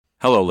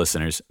Hello,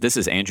 listeners. This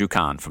is Andrew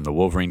Kahn from the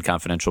Wolverine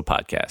Confidential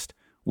podcast.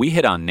 We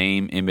hit on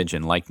name, image,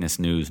 and likeness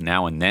news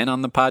now and then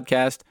on the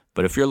podcast,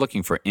 but if you're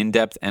looking for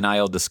in-depth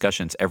NIL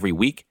discussions every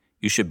week,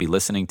 you should be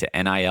listening to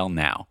NIL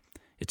Now.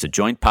 It's a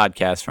joint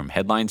podcast from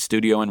Headline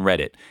Studio and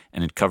Reddit,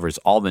 and it covers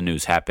all the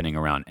news happening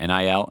around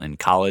NIL in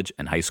college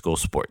and high school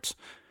sports.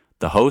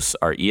 The hosts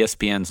are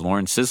ESPN's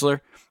Lauren Sisler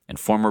and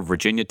former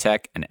Virginia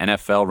Tech and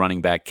NFL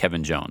running back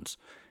Kevin Jones.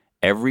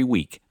 Every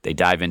week, they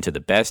dive into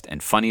the best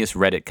and funniest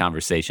Reddit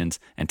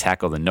conversations and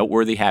tackle the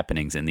noteworthy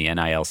happenings in the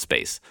NIL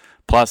space.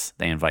 Plus,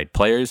 they invite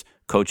players,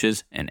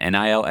 coaches, and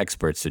NIL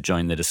experts to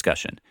join the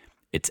discussion.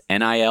 It's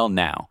NIL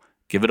Now.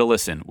 Give it a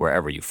listen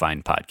wherever you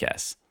find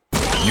podcasts.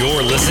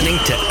 You're listening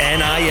to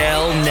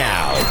NIL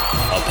Now,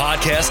 a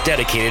podcast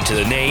dedicated to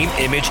the name,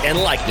 image, and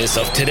likeness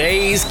of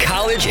today's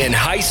college and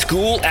high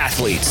school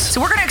athletes.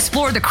 So we're going to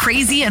explore the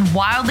crazy and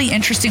wildly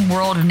interesting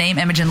world of name,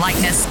 image, and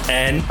likeness.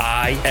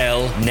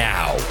 NIL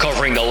Now,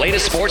 covering the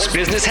latest sports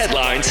business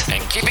headlines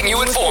and keeping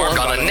you informed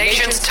on the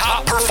nation's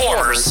top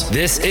performers.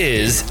 This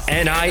is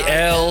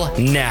NIL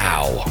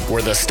Now,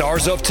 where the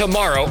stars of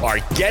tomorrow are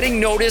getting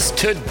noticed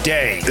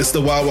today. It's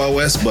the Wild Wild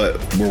West, but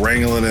we're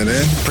wrangling it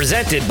in.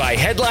 Presented by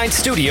Headline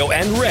Studio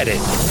and Reddit.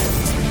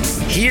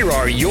 Here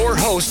are your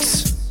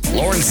hosts,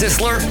 Lauren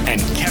Sisler and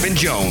Kevin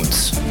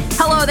Jones.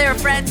 Hello there,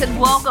 friends, and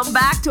welcome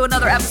back to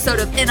another episode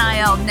of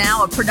NIL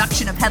Now, a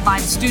production of Headline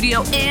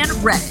Studio and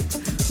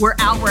Reddit. We're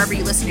out wherever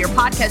you listen to your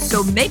podcast,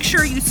 so make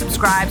sure you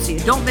subscribe so you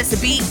don't miss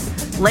a beat.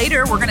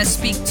 Later, we're going to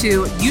speak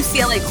to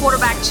UCLA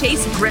quarterback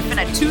Chase Griffin,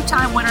 a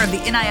two-time winner of the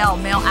NIL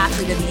Male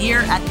Athlete of the Year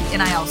at the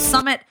NIL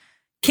Summit.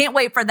 Can't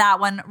wait for that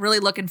one. Really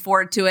looking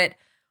forward to it.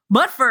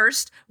 But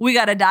first, we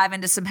got to dive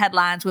into some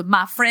headlines with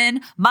my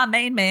friend, my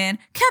main man,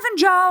 Kevin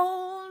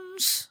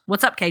Jones.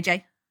 What's up,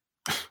 KJ?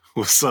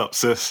 What's up,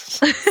 sis?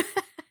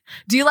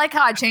 Do you like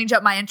how I change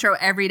up my intro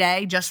every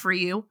day just for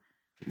you?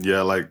 Yeah,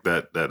 I like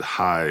that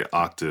high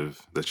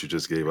octave that you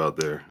just gave out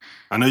there.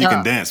 I know you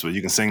can dance, but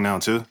you can sing now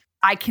too?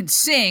 I can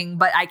sing,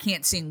 but I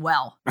can't sing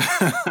well.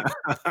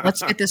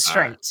 Let's get this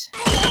straight.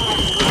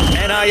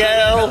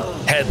 NIL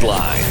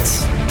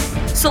headlines.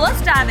 So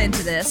let's dive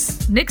into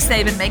this. Nick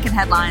Saban making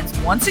headlines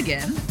once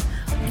again.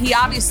 He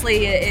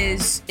obviously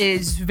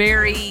is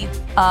very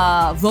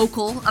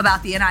vocal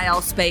about the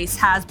NIL space,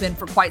 has been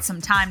for quite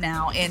some time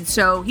now. And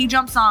so he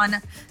jumps on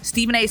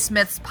Stephen A.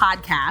 Smith's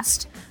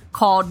podcast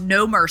called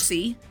No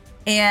Mercy.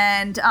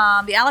 And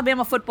the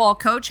Alabama football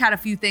coach had a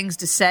few things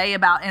to say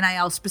about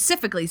NIL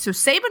specifically. So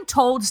Saban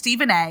told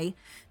Stephen A.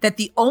 that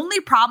the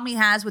only problem he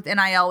has with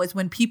NIL is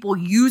when people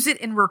use it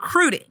in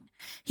recruiting.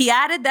 He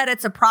added that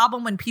it's a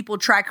problem when people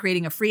try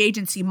creating a free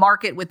agency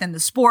market within the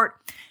sport.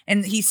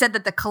 And he said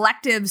that the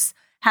collectives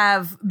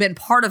have been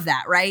part of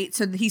that, right?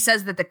 So he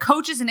says that the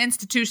coaches and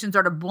institutions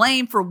are to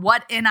blame for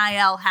what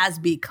NIL has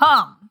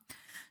become.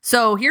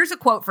 So here's a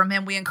quote from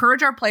him. We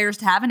encourage our players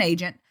to have an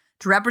agent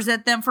to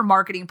represent them for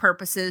marketing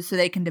purposes so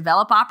they can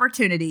develop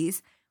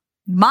opportunities.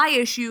 My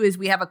issue is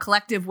we have a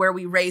collective where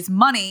we raise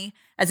money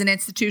as an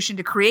institution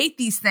to create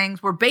these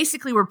things where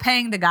basically we're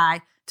paying the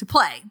guy to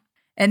play.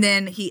 And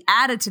then he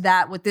added to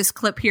that with this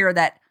clip here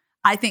that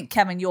I think,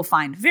 Kevin, you'll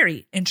find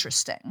very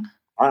interesting.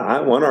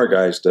 I want our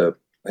guys to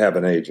have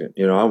an agent.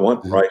 You know, I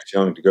want Bryce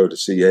Young to go to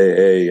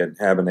CAA and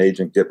have an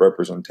agent get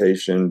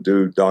representation,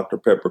 do Dr.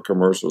 Pepper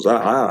commercials.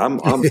 I'm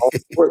all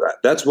for that.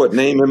 That's what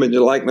name, image,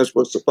 and likeness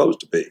was supposed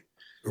to be.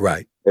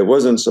 Right. It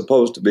wasn't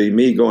supposed to be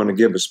me going to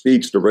give a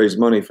speech to raise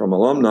money from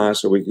alumni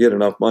so we could get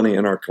enough money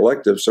in our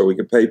collective so we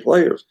could pay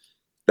players.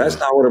 That's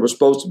not what it was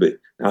supposed to be.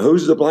 Now,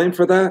 who's to blame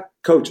for that?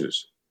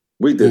 Coaches.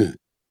 We did.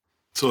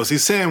 So is he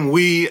saying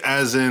we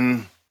as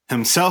in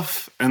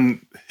himself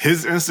and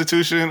his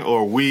institution,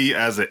 or we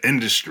as an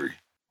industry?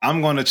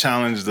 I'm going to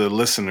challenge the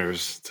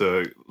listeners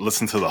to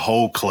listen to the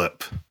whole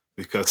clip,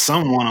 because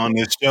someone on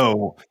this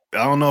show,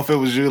 I don't know if it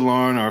was you,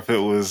 Lauren, or if it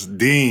was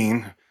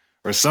Dean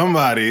or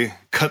somebody,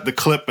 cut the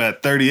clip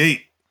at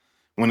 38.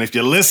 When if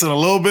you listen a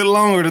little bit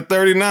longer to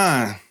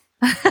 39,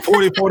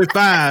 40,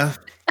 45,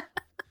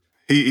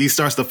 he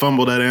starts to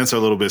fumble that answer a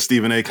little bit.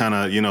 Stephen A. kind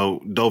of,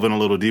 dove in a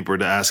little deeper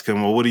to ask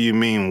him, well, what do you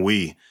mean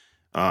we?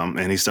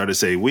 And he started to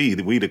say, we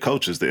the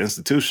coaches, the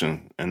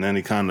institution. And then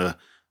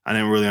I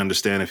didn't really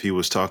understand if he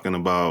was talking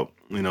about,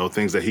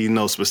 things that he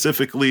knows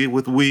specifically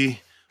with we,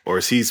 or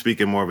is he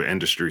speaking more of an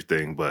industry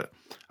thing? But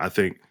I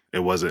think it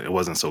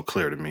wasn't so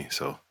clear to me.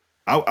 So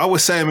I would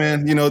say,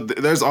 man,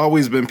 there's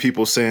always been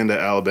people saying that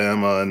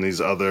Alabama and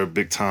these other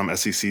big time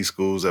SEC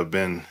schools have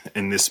been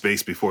in this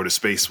space before the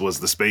space was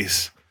the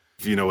space.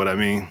 If you know what I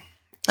mean.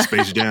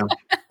 Space Jam.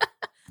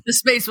 The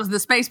space was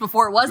the space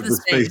before it was the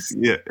space.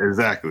 Yeah,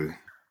 exactly.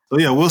 So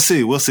yeah, we'll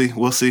see.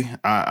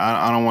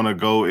 I don't want to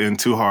go in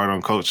too hard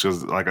on Coach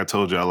because, like I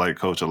told you, I like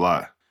Coach a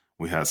lot.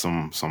 We had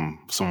some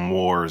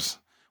wars.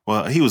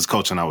 Well, he was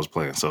coaching, I was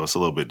playing, so it's a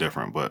little bit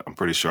different. But I'm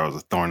pretty sure I was a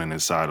thorn in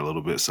his side a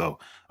little bit. So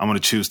I'm going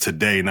to choose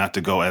today not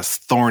to go as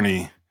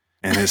thorny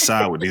in his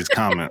side with these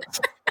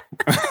comments.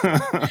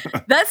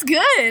 That's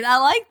good. I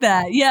like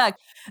that. Yeah.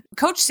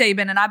 Coach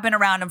Saban, and I've been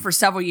around him for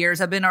several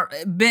years. I've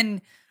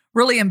been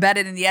really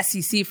embedded in the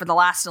SEC for the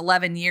last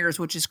 11 years,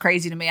 which is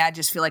crazy to me. I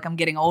just feel like I'm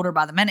getting older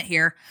by the minute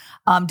here,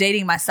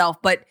 dating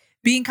myself, but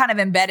being kind of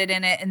embedded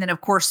in it. And then,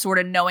 of course, sort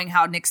of knowing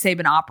how Nick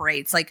Saban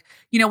operates. Like,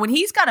 when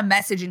he's got a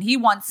message and he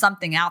wants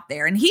something out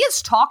there, and he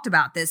has talked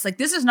about this, like,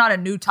 this is not a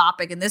new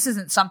topic and this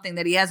isn't something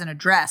that he hasn't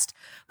addressed.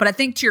 But I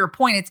think to your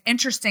point, it's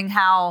interesting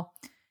how,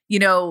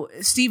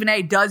 Stephen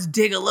A. does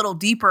dig a little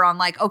deeper on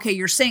like, okay,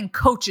 you're saying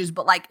coaches,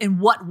 but like in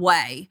what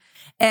way?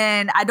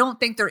 And I don't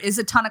think there is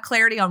a ton of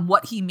clarity on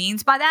what he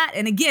means by that.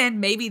 And again,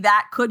 maybe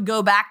that could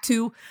go back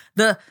to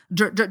the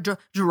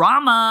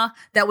drama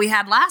that we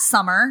had last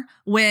summer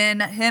when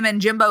him and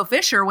Jimbo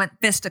Fisher went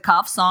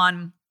fisticuffs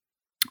on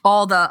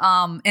all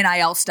the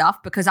NIL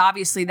stuff, because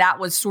obviously that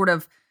was sort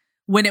of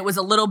when it was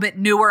a little bit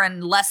newer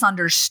and less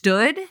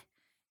understood.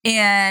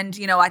 And,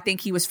 I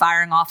think he was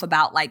firing off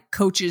about like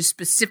coaches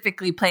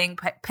specifically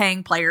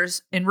paying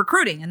players in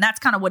recruiting. And that's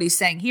kind of what he's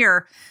saying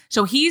here.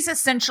 So he's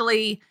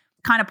essentially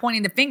kind of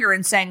pointing the finger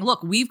and saying,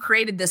 look, we've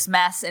created this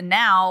mess and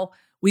now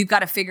we've got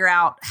to figure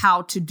out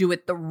how to do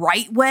it the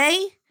right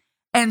way.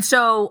 And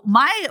so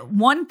my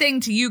one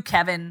thing to you,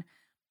 Kevin,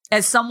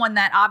 as someone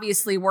that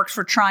obviously works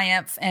for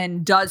Triumph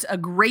and does a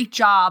great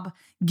job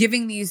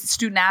giving these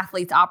student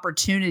athletes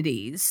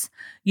opportunities,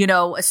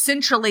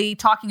 essentially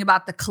talking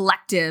about the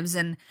collectives.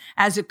 And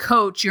as a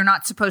coach, you're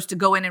not supposed to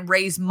go in and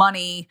raise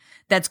money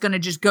that's going to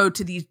just go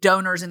to these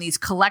donors and these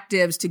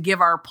collectives to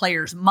give our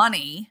players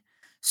money.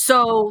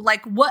 So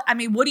like, what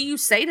do you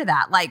say to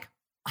that? Like,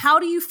 how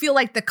do you feel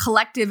like the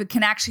collective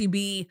can actually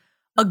be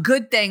a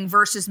good thing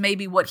versus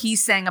maybe what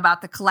he's saying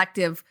about the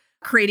collective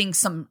creating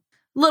some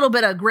little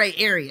bit of gray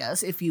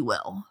areas, if you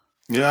will?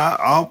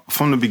 Yeah,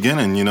 from the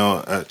beginning,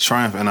 at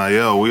Triumph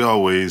NIL, we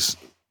always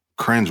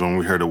cringe when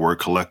we hear the word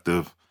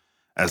collective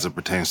as it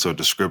pertains to a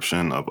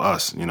description of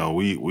us.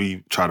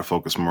 We try to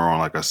focus more on,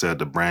 like I said,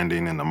 the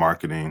branding and the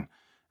marketing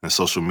and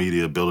social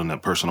media, building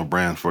that personal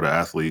brand for the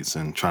athletes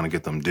and trying to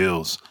get them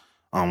deals.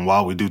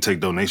 While we do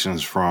take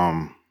donations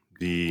from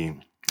the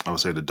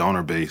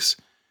donor base,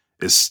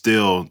 it's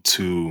still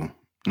to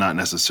not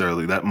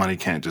necessarily, that money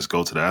can't just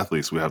go to the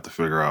athletes. We have to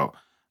figure out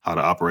how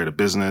to operate a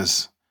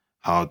business,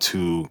 how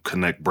to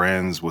connect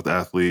brands with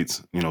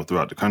athletes,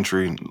 throughout the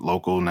country,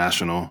 local,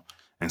 national,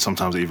 and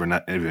sometimes even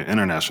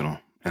international,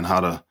 and how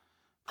to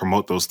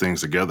promote those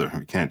things together.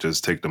 We can't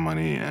just take the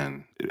money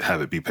and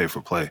have it be pay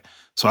for play.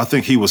 So I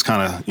think he was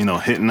kind of,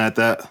 hitting at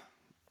that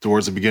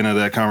towards the beginning of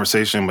that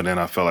conversation, but then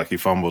I felt like he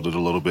fumbled it a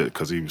little bit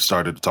because he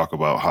started to talk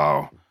about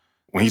how,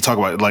 when you talk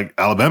about, like,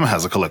 Alabama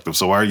has a collective,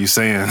 so why are you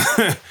saying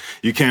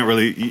you can't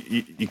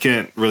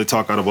really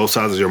talk out of both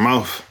sides of your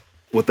mouth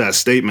with that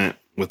statement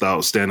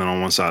without standing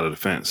on one side of the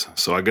fence?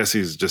 So I guess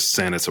he's just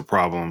saying it's a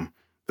problem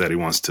that he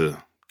wants to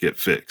get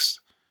fixed.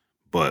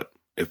 But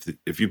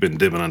if you've been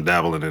dipping and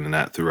dabbling in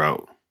that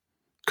throughout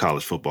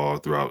college football,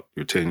 throughout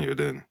your tenure,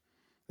 then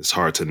it's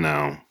hard to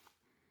now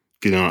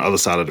get on the other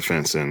side of the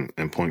fence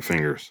and point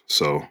fingers.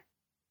 So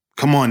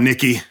come on,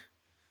 Nikki.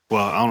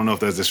 Well, I don't know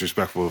if that's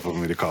disrespectful for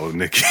me to call her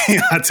Nikki.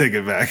 I take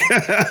it back.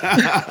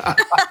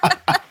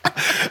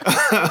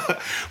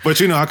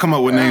 But, I come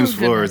up with names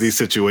for these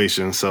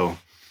situations. So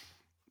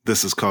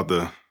this is called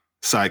the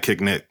Sidekick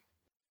Nick.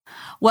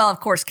 Well, of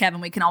course,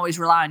 Kevin, we can always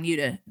rely on you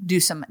to do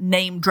some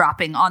name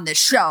dropping on this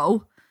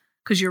show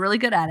because you're really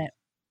good at it.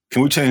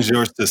 Can we change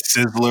yours to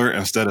Sizzler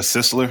instead of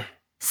Sizzler?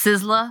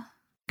 Sizzler?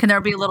 Can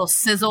there be a little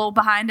sizzle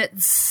behind it?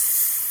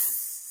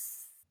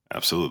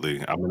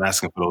 Absolutely. I've been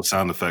asking for those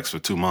sound effects for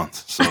 2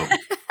 months. So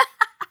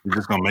you're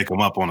just going to make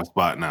them up on the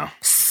spot now.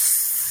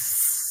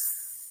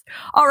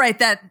 All right.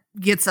 That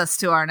gets us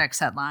to our next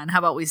headline. How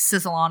about we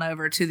sizzle on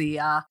over to the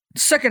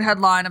second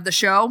headline of the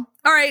show?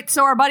 All right.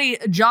 So our buddy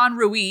John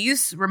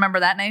Ruiz, remember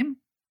that name?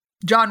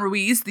 John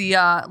Ruiz, the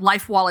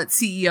LifeWallet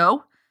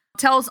CEO,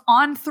 tells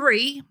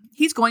On3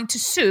 he's going to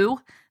sue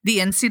the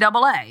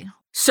NCAA.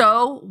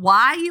 So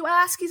why, you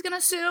ask, he's going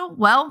to sue?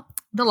 Well,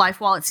 the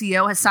LifeWallet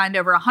CEO has signed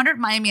over 100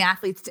 Miami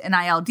athletes to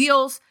NIL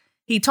deals.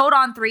 He told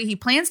On3 he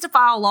plans to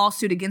file a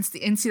lawsuit against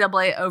the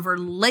NCAA over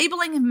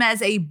labeling him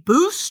as a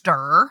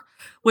booster,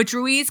 which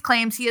Ruiz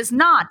claims he is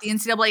not. The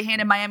NCAA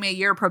handed Miami a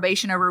year of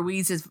probation over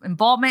Ruiz's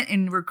involvement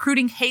in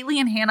recruiting Haley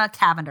and Hannah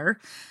Cavender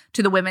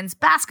to the women's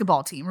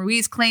basketball team.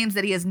 Ruiz claims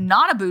that he is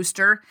not a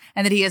booster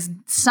and that he has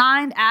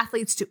signed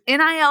athletes to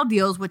NIL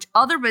deals, which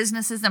other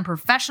businesses and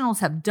professionals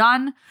have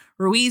done.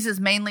 Ruiz is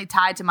mainly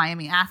tied to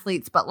Miami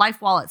athletes, but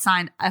LifeWallet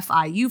signed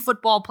FIU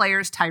football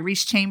players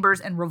Tyrese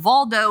Chambers and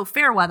Rivaldo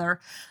Fairweather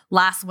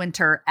last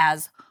winter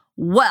as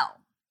well.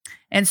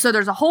 And so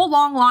there's a whole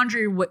long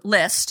laundry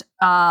list,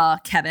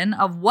 Kevin,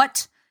 of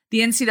what the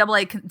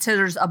NCAA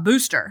considers a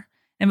booster.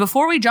 And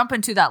before we jump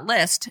into that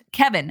list,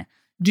 Kevin,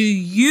 do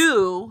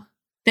you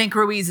think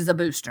Ruiz is a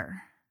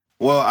booster?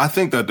 Well, I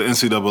think that the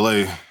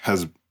NCAA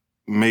has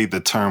made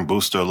the term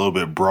booster a little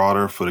bit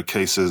broader for the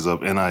cases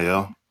of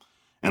NIL.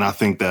 And I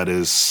think that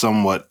is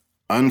somewhat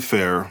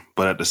unfair,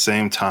 but at the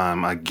same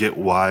time, I get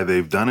why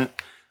they've done it.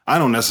 I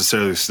don't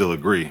necessarily still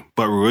agree,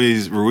 but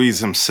Ruiz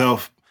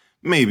himself,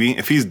 maybe,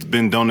 if he's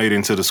been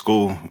donating to the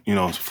school,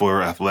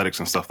 for athletics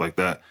and stuff like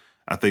that,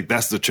 I think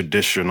that's the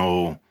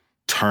traditional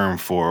term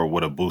for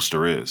what a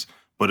booster is.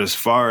 But as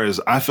far as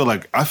I feel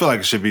like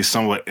it should be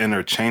somewhat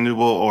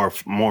interchangeable or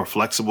more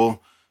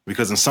flexible,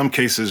 because in some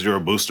cases you're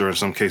a booster, in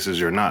some cases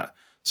you're not.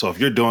 So if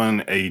you're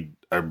doing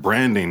a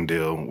branding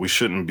deal, we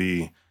shouldn't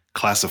be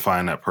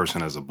classifying that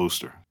person as a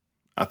booster.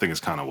 I think it's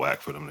kind of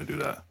whack for them to do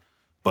that.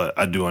 But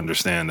I do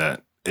understand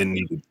that it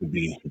needed to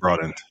be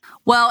brought in.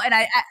 Well, and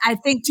I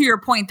think to your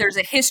point, there's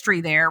a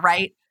history there,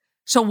 right?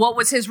 So what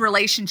was his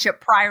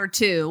relationship prior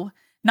to?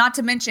 Not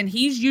to mention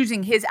he's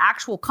using his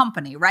actual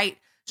company, right?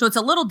 So it's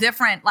a little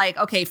different. Like,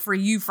 okay, for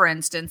you, for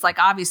instance, like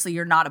obviously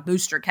you're not a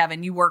booster,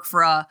 Kevin. You work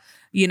for a,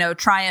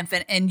 Triumph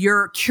and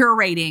you're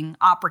curating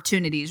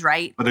opportunities,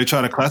 right? But they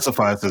try to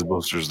classify us as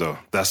boosters, though.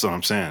 That's what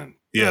I'm saying.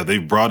 Yeah, they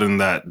brought in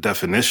that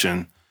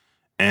definition,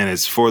 and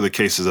it's for the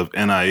cases of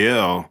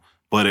NIL,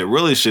 but it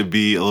really should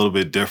be a little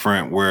bit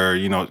different where,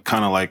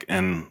 kind of like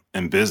in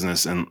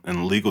business and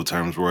in legal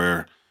terms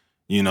where,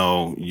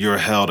 you're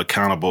held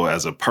accountable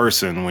as a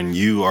person when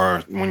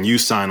you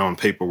sign on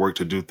paperwork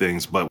to do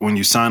things. But when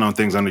you sign on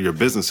things under your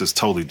business, it's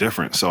totally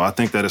different. So I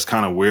think that it's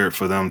kind of weird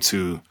for them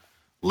to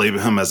label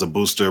him as a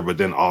booster, but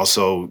then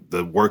also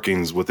the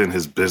workings within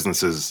his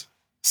businesses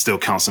still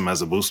counts him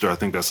as a booster. I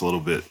think that's a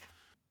little bit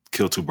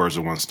kill two birds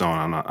with one stone.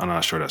 I'm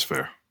not sure that's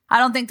fair. I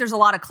don't think there's a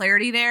lot of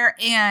clarity there.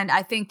 And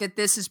I think that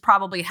this is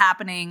probably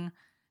happening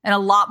in a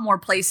lot more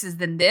places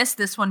than this.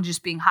 This one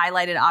just being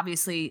highlighted,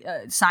 obviously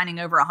signing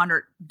over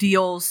 100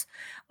 deals.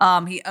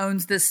 He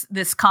owns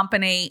this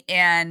company,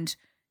 and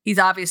he's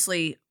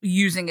obviously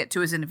using it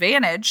to his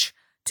advantage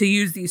to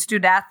use these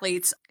student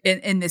athletes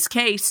in this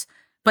case.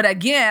 But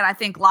again, I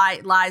think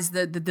lies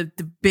the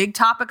big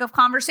topic of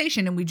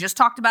conversation, and we just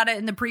talked about it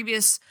in the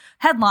previous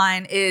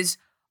headline, is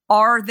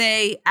are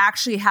they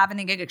actually having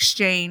an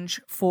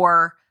exchange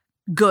for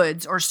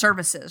goods or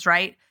services,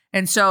 right?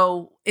 And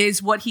so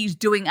is what he's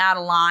doing out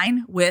of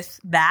line with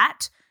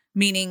that,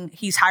 meaning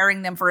he's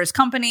hiring them for his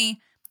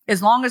company.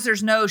 As long as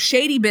there's no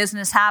shady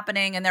business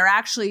happening and they're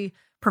actually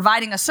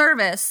providing a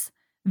service,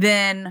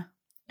 then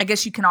I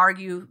guess you can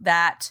argue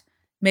that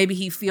maybe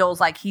he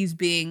feels like he's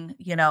being,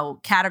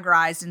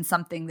 categorized in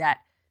something that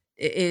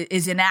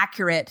is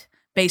inaccurate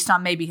based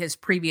on maybe his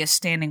previous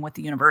standing with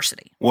the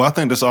university. Well, I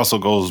think this also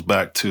goes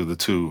back to the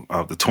two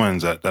of the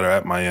twins that are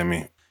at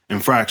Miami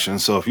infraction.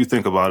 So if you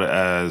think about it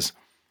as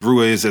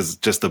Ruiz is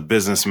just a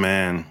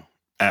businessman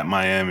at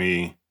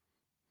Miami,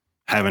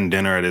 having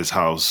dinner at his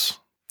house,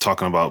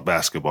 talking about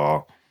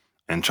basketball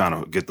and trying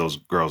to get those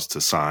girls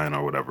to sign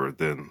or whatever,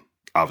 then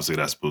obviously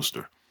that's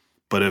booster.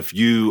 But if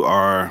you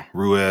are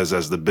Ruiz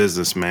as the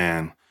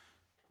businessman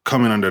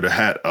coming under the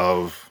hat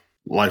of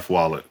Life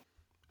Wallet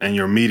and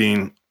you're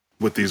meeting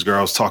with these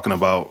girls talking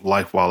about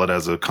Life Wallet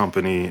as a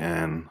company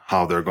and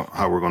how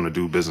we're going to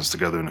do business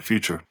together in the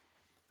future,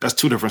 that's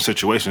two different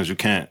situations. You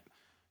can't,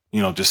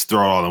 just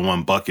throw it all in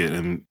one bucket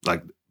and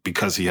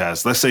because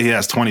let's say he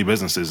has 20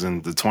 businesses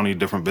and the 20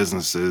 different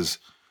businesses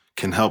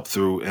can help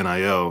through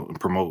NIL and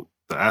promote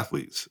the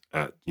athletes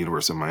at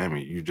University of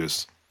Miami.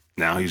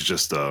 Now he's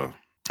just a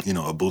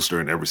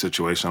booster in every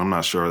situation. I'm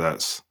not sure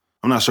that's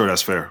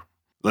fair.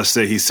 Let's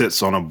say he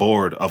sits on a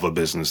board of a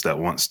business that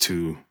wants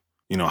to,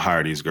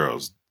 hire these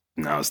girls.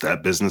 Now, is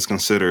that business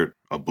considered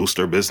a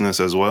booster business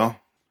as well?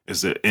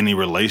 Is there any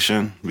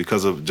relation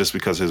because of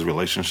his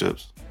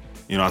relationships?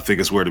 I think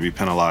it's weird to be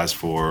penalized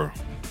for,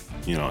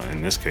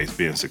 in this case,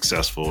 being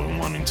successful and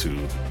wanting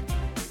to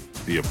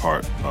be a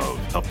part of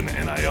helping the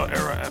NIL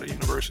era at a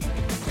university.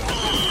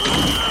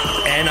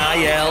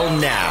 NIL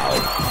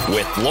Now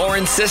with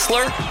Lauren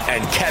Sisler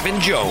and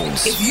Kevin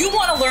Jones. If you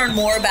want to learn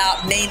more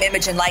about name,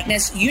 image, and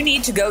likeness, you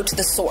need to go to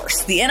The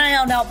Source. The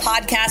NIL Now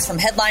podcast from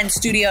Headline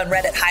Studio and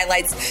Reddit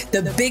highlights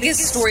the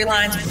biggest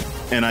storylines.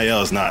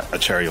 NIL is not a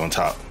cherry on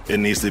top.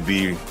 It needs to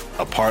be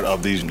a part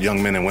of these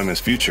young men and women's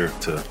future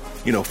to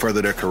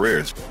further their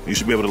careers. You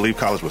should be able to leave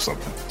college with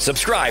something.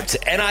 Subscribe to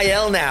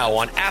NIL Now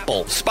on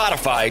Apple,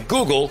 Spotify,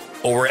 Google,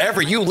 or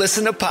wherever you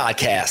listen to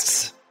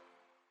podcasts.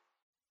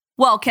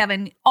 Well,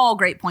 Kevin, all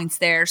great points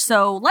there.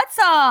 So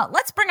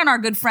let's bring in our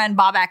good friend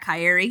Babak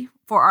Khairi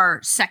for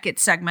our second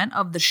segment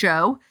of the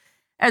show.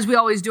 As we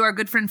always do, our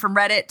good friend from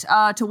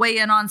Reddit to weigh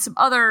in on some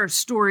other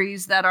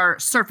stories that are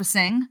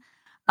surfacing.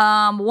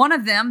 One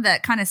of them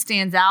that kind of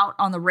stands out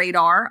on the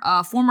radar,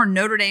 former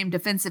Notre Dame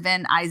defensive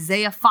end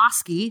Isaiah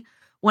Foskey,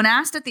 when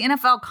asked at the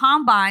NFL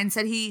Combine,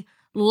 said he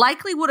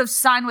likely would have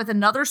signed with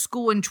another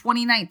school in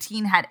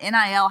 2019 had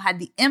NIL had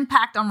the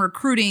impact on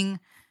recruiting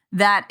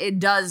that it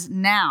does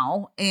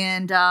now.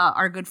 And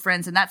our good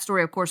friends, and that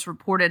story, of course,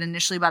 reported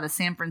initially by the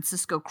San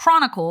Francisco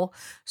Chronicle.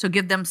 So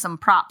give them some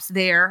props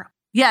there.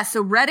 Yeah,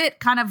 so Reddit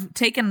kind of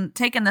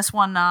taken this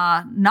one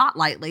not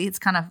lightly. It's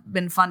kind of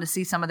been fun to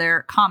see some of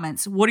their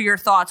comments. What are your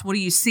thoughts? What are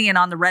you seeing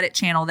on the Reddit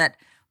channel that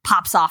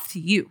pops off to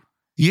you?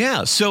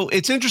 Yeah, so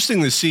it's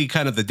interesting to see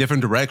kind of the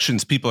different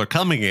directions people are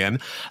coming in.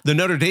 The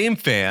Notre Dame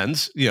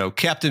fans,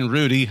 Captain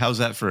Rudy, how's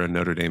that for a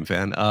Notre Dame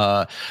fan?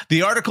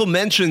 The article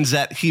mentions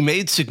that he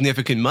made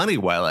significant money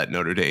while at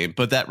Notre Dame,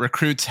 but that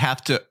recruits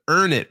have to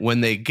earn it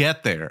when they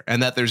get there,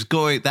 and that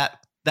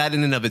that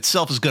in and of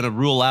itself is going to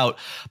rule out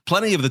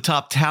plenty of the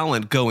top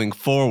talent going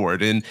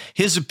forward. In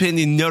his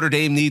opinion, Notre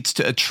Dame needs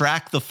to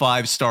attract the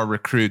 5-star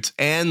recruits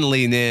and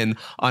lean in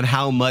on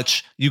how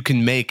much you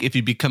can make if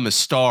you become a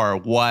star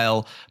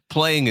while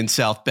playing in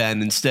South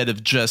Bend instead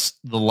of just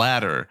the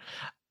latter.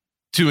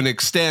 To an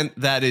extent,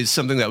 that is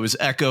something that was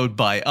echoed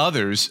by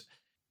others.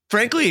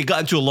 Frankly, it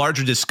got into a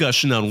larger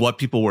discussion on what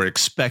people were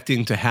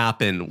expecting to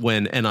happen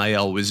when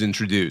NIL was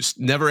introduced.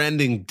 Never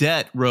Ending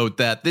Debt wrote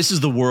that this is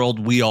the world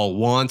we all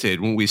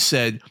wanted when we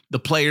said the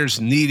players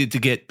needed to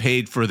get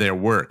paid for their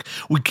work.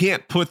 We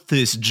can't put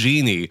this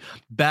genie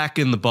back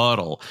in the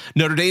bottle.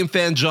 Notre Dame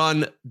fan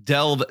John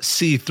Delve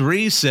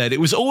C3 said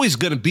it was always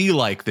going to be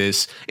like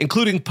this,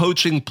 including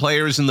poaching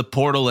players in the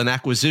portal and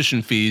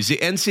acquisition fees. The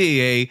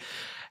NCAA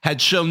had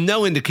shown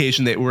no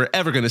indication that we're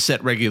ever going to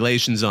set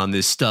regulations on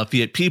this stuff,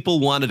 yet people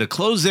wanted to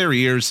close their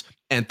ears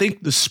and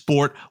think the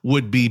sport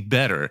would be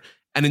better.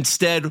 And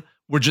instead,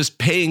 we're just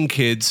paying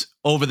kids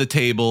over the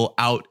table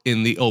out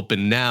in the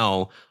open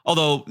now.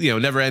 Although,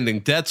 Never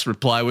Ending Debt's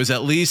reply was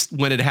at least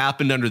when it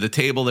happened under the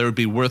table, there would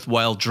be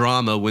worthwhile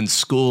drama when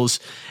schools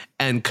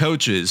and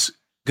coaches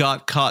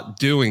got caught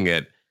doing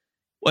it.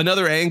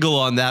 Another angle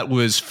on that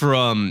was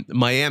from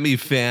Miami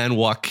fan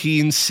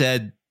Joaquin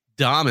said,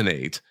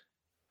 dominate.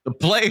 The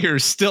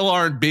players still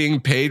aren't being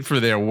paid for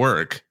their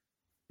work.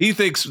 He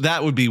thinks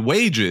that would be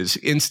wages.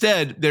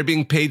 Instead, they're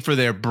being paid for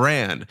their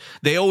brand.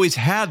 They always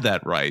had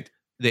that right.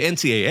 The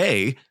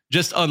NCAA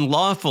just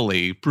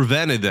unlawfully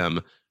prevented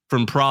them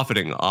from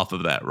profiting off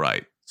of that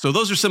right. So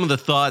those are some of the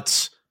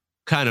thoughts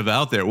kind of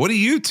out there. What do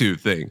you two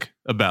think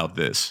about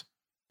this?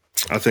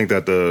 I think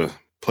that the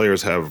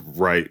players have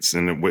rights,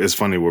 and it's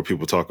funny where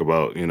people talk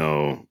about,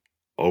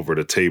 over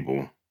the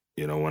table.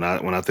 When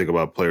I think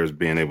about players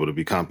being able to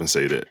be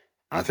compensated,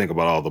 I think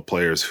about all the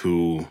players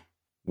who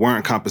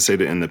weren't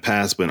compensated in the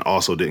past, but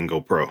also didn't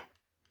go pro.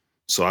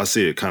 So I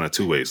see it kind of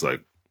two ways.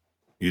 Like,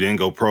 you didn't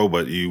go pro,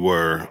 but you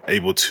were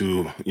able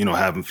to,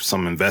 have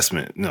some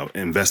investment,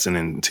 investing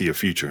into your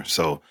future.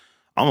 So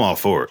I'm all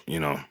for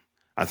it.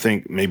 I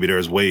think maybe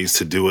there's ways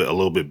to do it a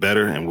little bit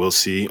better, and we'll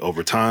see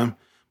over time.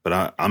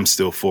 But I'm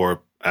still for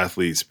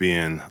athletes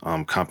being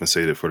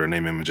compensated for their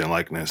name, image, and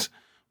likeness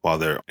while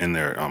they're in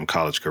their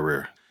college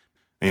career.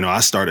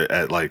 I started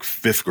at like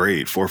 5th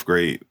grade, 4th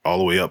grade, all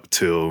the way up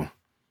till,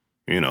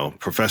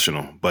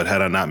 professional. But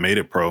had I not made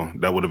it pro,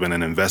 that would have been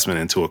an investment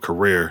into a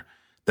career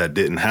that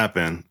didn't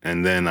happen.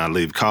 And then I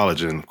leave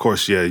college. And of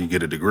course, you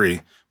get a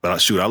degree. But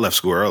I left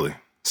school early.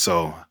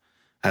 So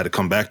I had to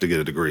come back to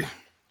get a degree.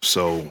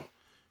 So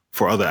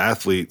for other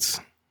athletes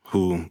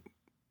who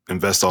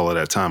invest all of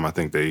that time, I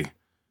think they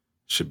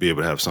should be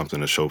able to have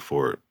something to show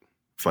for it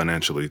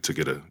financially to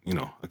get a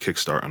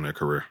kickstart on their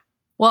career.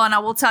 Well, and I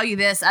will tell you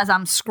this, as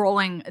I'm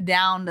scrolling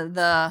down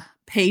the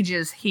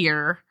pages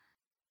here,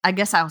 I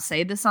guess I'll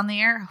say this on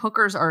the air.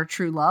 Hookers are a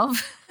true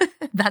love.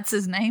 That's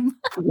his name.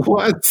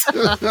 What?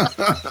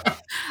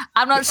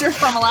 I'm not sure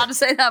if I'm allowed to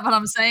say that, but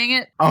I'm saying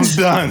it. I'm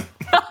done.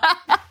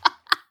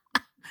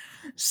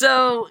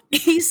 So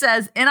he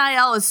says,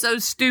 NIL is so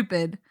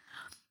stupid,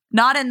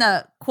 not in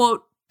the,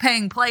 quote,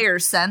 paying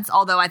players sense,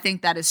 although I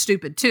think that is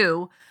stupid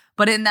too,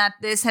 but in that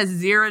this has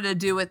zero to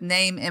do with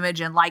name,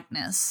 image, and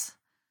likeness.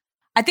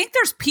 I think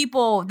there's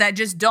people that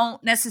just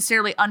don't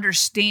necessarily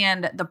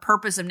understand the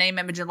purpose of name,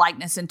 image, and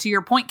likeness. And to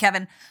your point,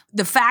 Kevin,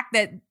 the fact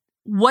that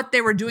what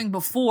they were doing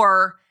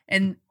before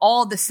and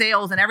all the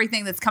sales and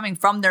everything that's coming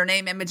from their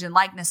name, image, and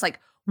likeness, like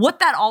what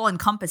that all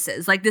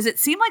encompasses. Like, does it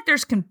seem like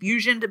there's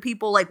confusion to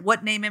people, like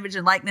what name, image,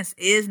 and likeness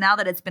is now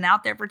that it's been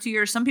out there for 2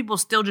 years? Some people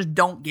still just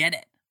don't get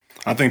it.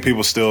 I think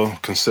people still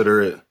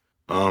consider it.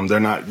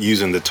 They're not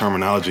using the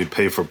terminology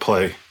pay for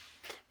play,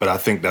 but I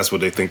think that's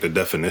what they think the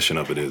definition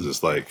of it is.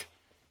 It's like,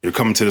 you're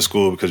coming to the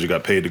school because you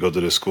got paid to go to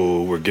the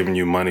school. We're giving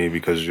you money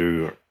because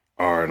you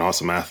are an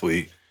awesome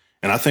athlete.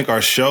 And I think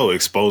our show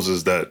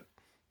exposes that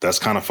that's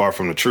kind of far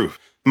from the truth.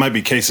 It might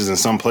be cases in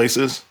some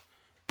places,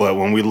 but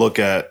when we look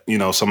at,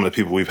 some of the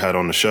people we've had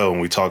on the show and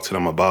we talk to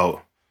them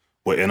about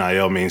what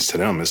NIL means to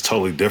them, it's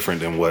totally different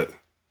than what,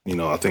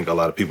 I think a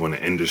lot of people in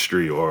the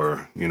industry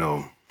or,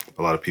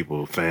 a lot of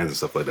people, fans and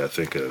stuff like that,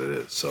 think that it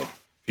is. So if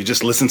you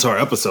just listen to our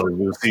episode,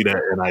 you'll see that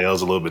NIL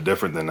is a little bit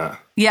different than that.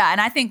 Yeah, and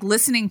I think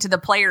listening to the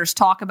players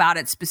talk about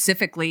it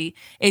specifically,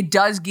 it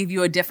does give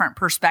you a different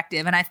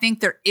perspective. And I think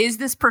there is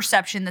this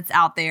perception that's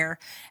out there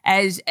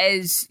as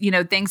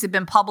things have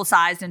been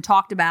publicized and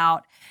talked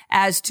about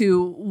as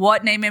to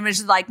what name, image,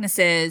 and likeness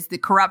is, the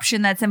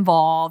corruption that's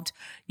involved,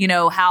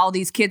 how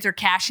these kids are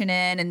cashing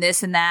in and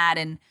this and that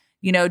and,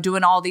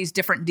 doing all these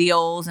different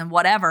deals and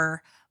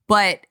whatever.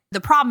 But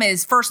the problem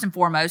is, first and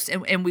foremost,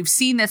 and we've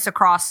seen this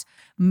across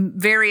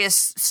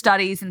various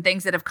studies and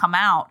things that have come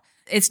out,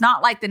 it's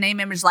not like the name,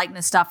 image,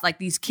 likeness stuff, like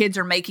these kids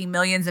are making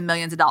millions and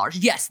millions of dollars.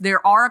 Yes,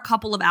 there are a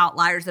couple of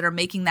outliers that are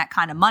making that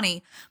kind of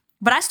money,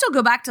 But I still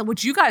go back to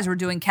what you guys were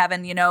doing,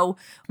 Kevin,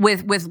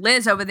 with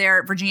Liz over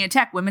there at Virginia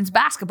Tech, women's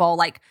basketball,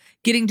 like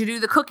getting to do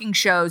the cooking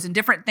shows and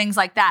different things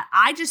like that.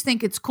 I just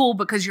think it's cool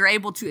because you're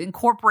able to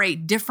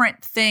incorporate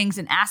different things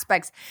and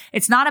aspects.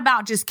 It's not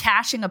about just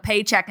cashing a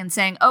paycheck and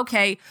saying,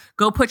 okay,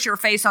 go put your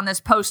face on this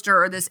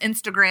poster or this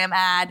Instagram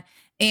ad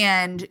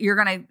and you're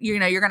going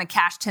to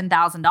cash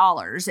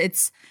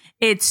 $10,000.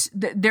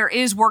 There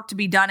is work to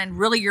be done, and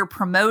really you're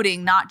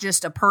promoting not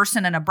just a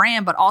person and a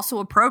brand, but also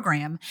a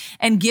program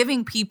and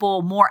giving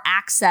people more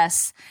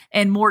access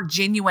and more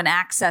genuine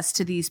access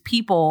to these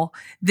people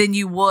than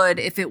you would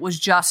if it was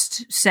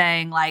just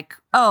saying like,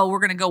 oh, we're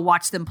going to go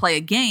watch them play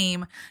a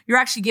game. You're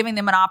actually giving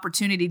them an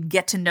opportunity to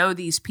get to know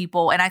these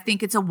people. And I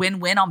think it's a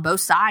win-win on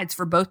both sides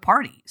for both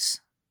parties.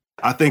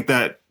 I think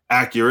that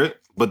accurate,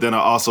 but then I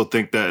also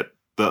think that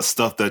the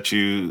stuff that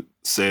you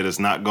said is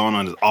not going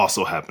on is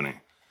also happening.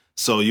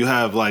 So you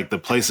have like the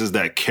places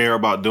that care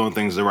about doing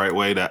things the right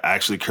way, that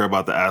actually care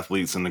about the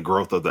athletes and the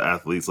growth of the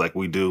athletes like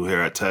we do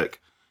here at Tech,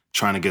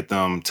 trying to get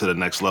them to the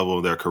next level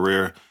of their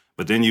career.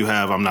 But then you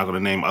have, I'm not going to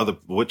name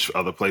which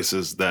other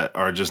places that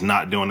are just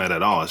not doing that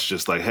at all. It's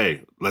just like,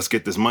 hey, let's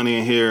get this money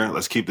in here.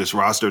 Let's keep this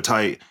roster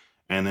tight.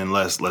 And then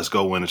let's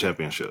go win a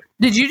championship.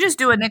 Did you just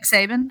do a Nick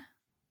Saban?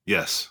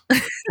 Yes.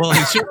 Well,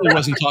 he certainly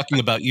wasn't talking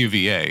about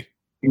UVA.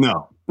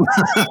 No.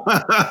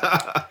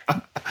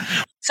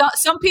 So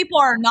some people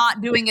are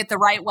not doing it the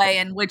right way,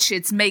 in which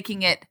it's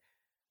making it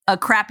a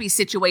crappy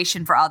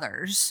situation for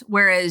others.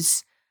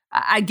 Whereas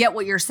I get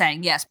what you're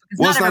saying. Yes.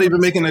 Well, it's not even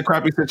making a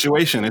crappy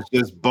situation. It's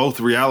just both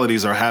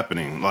realities are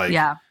happening.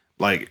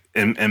 Like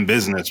in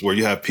business where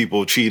you have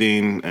people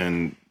cheating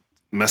and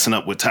messing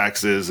up with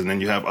taxes, and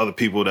then you have other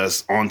people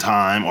that's on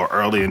time or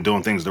early and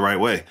doing things the right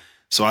way.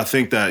 So I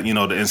think that, the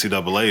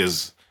NCAA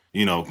is,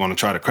 going to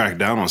try to crack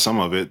down on some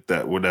of it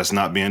that's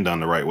not being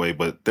done the right way.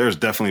 But there's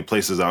definitely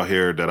places out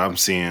here that I'm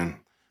seeing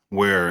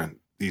where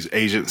these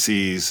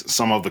agencies,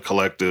 some of the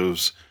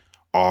collectives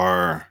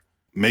are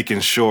making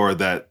sure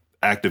that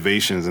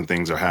activations and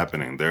things are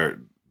happening. They're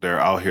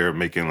out here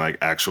making like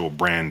actual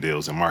brand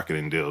deals and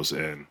marketing deals,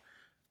 and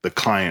the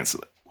clients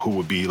who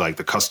would be like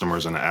the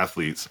customers and the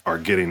athletes are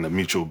getting the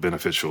mutual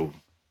beneficial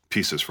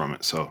pieces from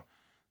it. So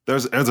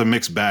there's a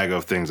mixed bag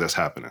of things that's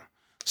happening.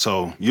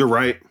 So you're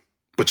right,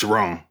 but you're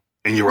wrong.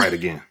 And you're right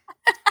again.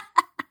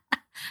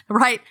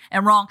 Right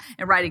and wrong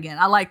and right again.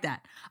 I like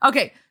that.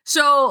 Okay,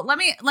 so let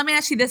me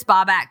ask you this,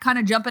 Bobak, kind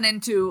of jumping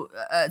into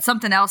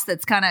something else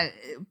that's kind of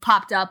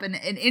popped up, and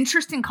an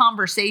interesting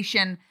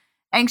conversation.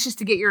 Anxious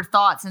to get your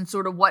thoughts and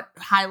sort of what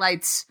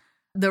highlights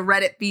the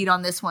Reddit feed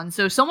on this one.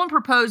 So someone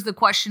proposed the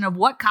question of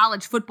what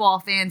college football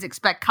fans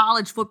expect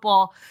college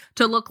football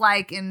to look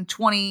like in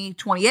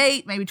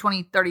 2028, maybe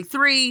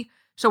 2033.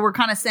 So we're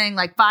kind of saying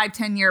like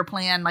 5-10 year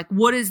plan, like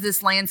what does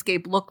this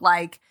landscape look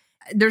like?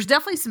 There's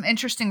definitely some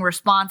interesting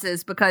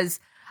responses, because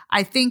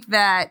I think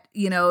that,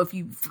 if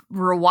you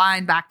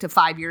rewind back to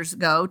 5 years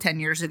ago, 10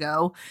 years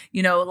ago,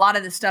 a lot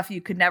of the stuff you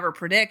could never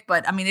predict.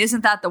 But I mean,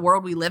 isn't that the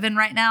world we live in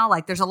right now?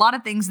 Like there's a lot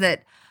of things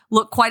that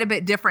look quite a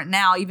bit different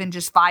now, even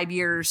just 5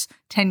 years,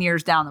 10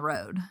 years down the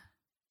road.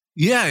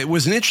 Yeah, it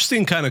was an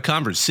interesting kind of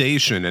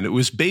conversation, and it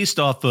was based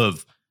off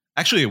of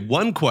actually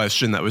one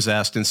question that was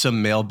asked in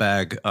some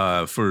mailbag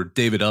for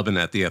David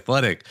Ubben at The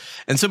Athletic,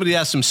 and somebody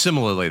asked him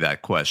similarly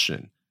that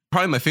question.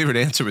 Probably my favorite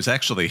answer was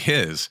actually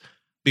his,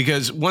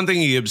 because one thing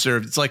he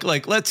observed, it's like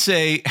let's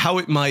say how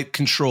it might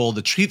control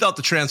he thought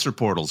the transfer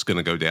portal is going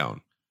to go down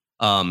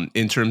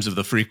in terms of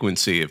the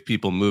frequency of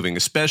people moving,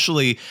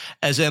 especially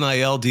as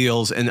NIL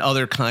deals and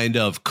other kind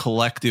of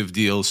collective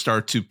deals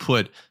start to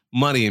put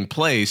money in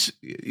place.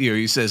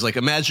 He says, like,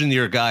 imagine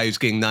you're a guy who's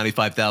getting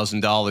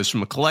 $95,000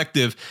 from a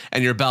collective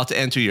and you're about to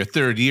enter your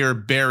third year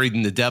buried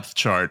in the depth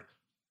chart.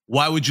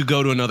 Why would you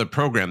go to another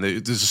program?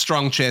 There's a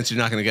strong chance you're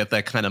not going to get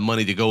that kind of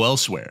money to go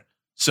elsewhere.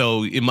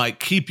 So it might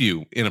keep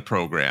you in a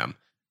program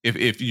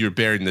if you're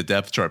buried in the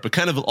depth chart. But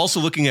kind of also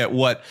looking at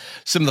what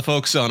some of the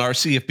folks on our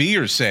CFB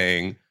are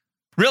saying,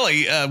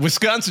 really,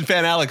 Wisconsin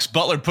fan Alex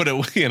Butler put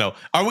it,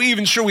 are we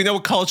even sure we know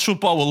what college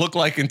football will look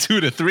like in 2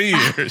 to 3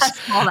 years?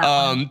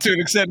 To an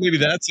extent, maybe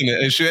that's an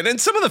issue. And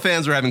some of the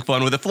fans are having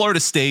fun with a Florida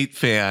State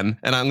fan,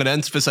 and I'm going to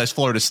emphasize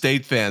Florida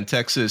State fan,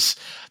 Texas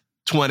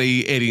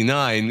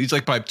 2089. He's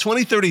like, by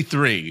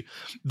 2033,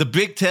 the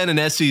Big Ten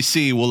and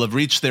SEC will have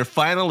reached their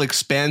final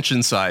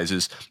expansion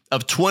sizes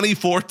of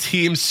 24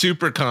 team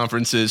super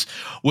conferences,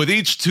 with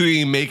each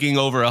team making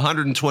over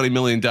 $120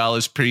 million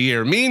per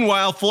year.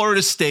 Meanwhile,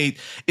 Florida State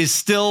is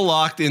still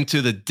locked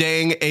into the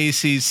dang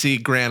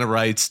ACC grant of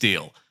rights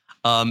deal.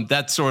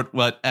 That's sort of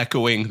what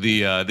echoing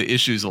the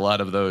issues a lot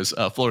of those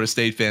Florida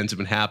State fans have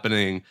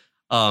been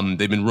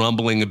They've been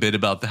rumbling a bit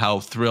about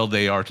how thrilled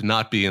they are to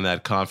not be in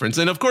that conference.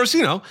 And of course,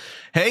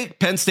 hey,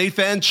 Penn State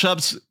fan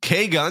Chubbs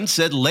K-Gun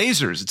said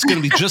lasers. It's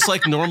going to be just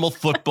like normal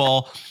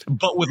football,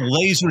 but with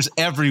lasers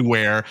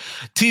everywhere.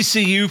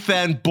 TCU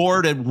fan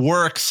Bored at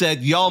Work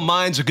said y'all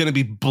minds are going to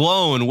be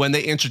blown when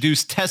they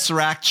introduce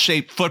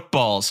Tesseract-shaped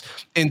footballs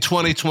in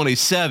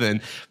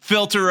 2027.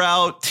 Filter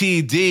Out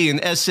TD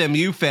and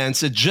SMU fan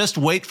said just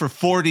wait for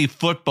 4D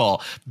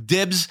football.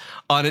 Dibs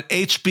on an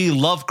H.P.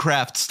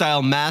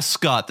 Lovecraft-style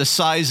mascot the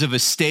size of a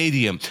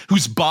stadium,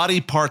 whose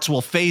body parts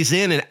will phase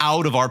in and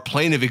out of our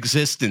plane of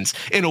existence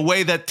in a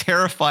way that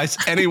terrifies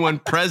anyone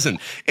present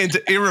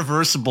into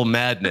irreversible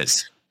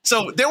madness.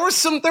 So there were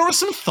some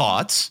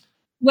thoughts.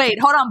 Wait,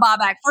 hold on,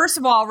 Bobak. First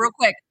of all, real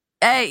quick,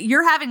 hey,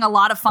 you're having a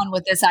lot of fun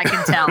with this, I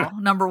can tell.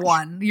 Number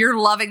one, you're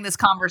loving this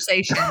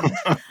conversation.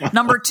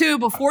 Number two,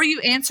 before you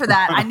answer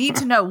that, I need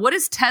to know, what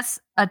is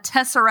a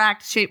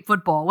Tesseract-shaped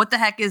football? What the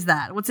heck is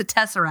that? What's a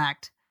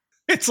Tesseract?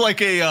 It's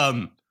like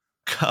a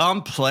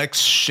complex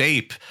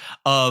shape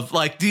of,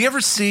 like, do you ever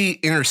see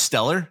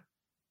Interstellar?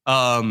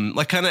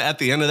 Like kind of at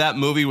the end of that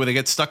movie where they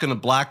get stuck in a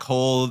black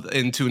hole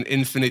into an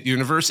infinite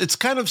universe. It's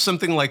kind of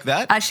something like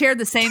that. I shared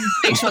the same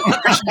facial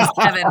expression as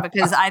Kevin,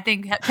 because I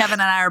think Kevin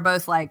and I are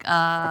both like,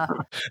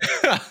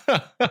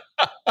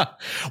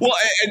 Well,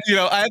 and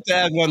I have to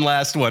add one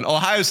last one.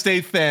 Ohio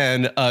State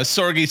fan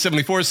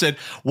Sorgi74 said,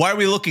 why are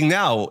we looking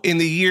now in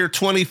the year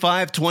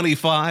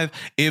 2525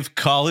 if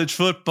college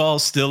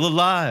football's still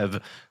alive?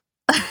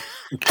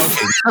 Okay.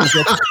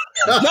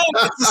 No,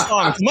 that's the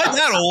song. Am I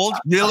that old?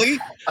 Really?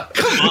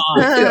 Come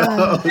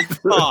on.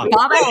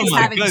 Bobak is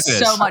having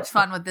so much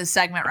fun with this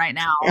segment right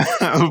now.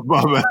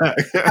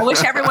 I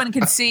wish everyone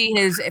could see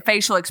his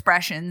facial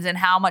expressions and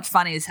how much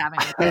fun he's having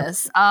with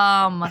this.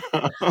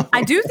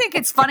 I do think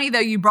it's funny, though,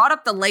 you brought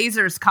up the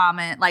lasers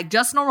comment, like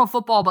just normal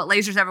football, but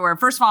lasers everywhere.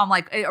 First of all, I'm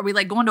like, are we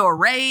like going to a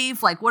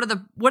rave? Like, what is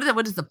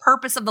the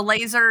purpose of the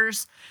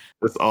lasers?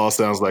 This all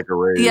sounds like a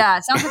rave. Yeah,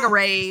 it sounds like a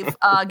rave.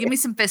 Give me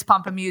some fist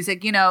pumping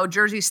music,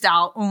 Jersey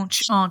style.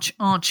 But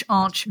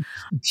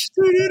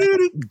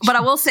I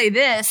will say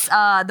this: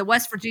 the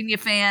West Virginia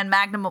fan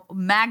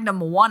Magnum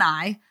One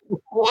Eye.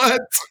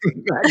 What?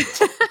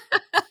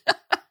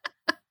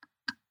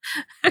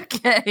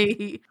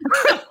 Okay.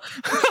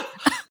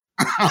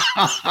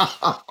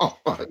 Oh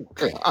my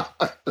God.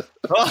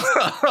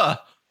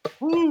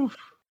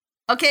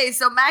 Okay,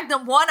 so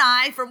Magnum One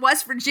Eye from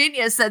West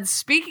Virginia said,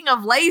 speaking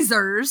of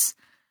lasers,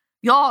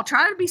 y'all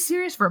try to be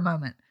serious for a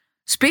moment.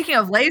 Speaking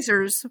of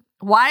lasers,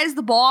 why is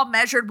the ball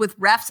measured with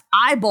refs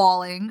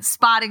eyeballing,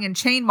 spotting, and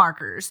chain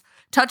markers?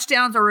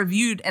 Touchdowns are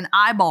reviewed and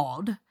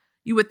eyeballed.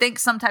 You would think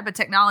some type of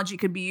technology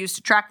could be used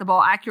to track the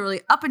ball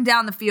accurately up and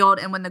down the field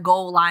and when the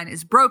goal line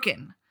is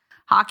broken.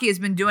 Hockey has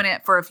been doing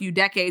it for a few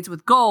decades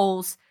with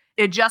goals.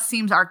 It just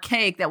seems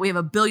archaic that we have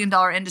a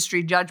billion-dollar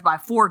industry judged by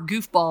 4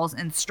 goofballs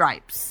and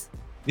stripes.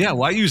 Yeah,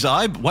 why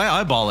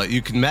eyeball it?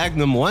 You can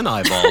Magnum One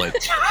eyeball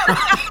it.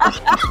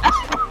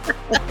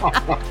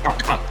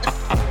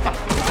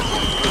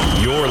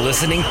 You're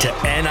listening to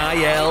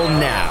NIL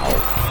Now.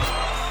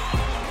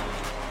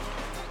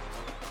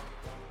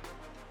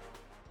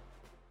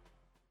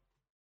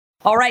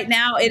 All right,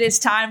 now it is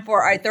time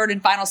for our third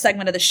and final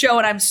segment of the show,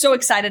 and I'm so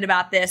excited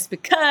about this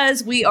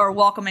because we are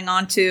welcoming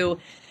onto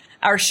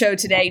our show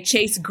today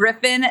Chase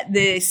Griffin,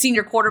 the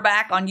senior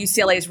quarterback on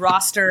UCLA's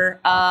roster.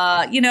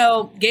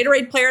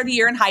 Gatorade Player of the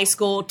Year in high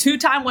school,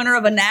 2-time winner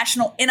of a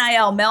national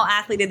NIL Male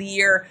Athlete of the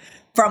Year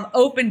from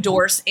Open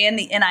Doors and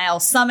the NIL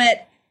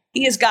Summit.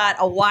 He has got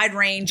a wide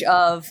range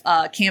of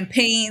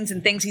campaigns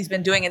and things he's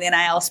been doing in the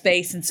NIL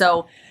space. And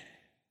so,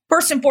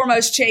 first and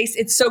foremost, Chase,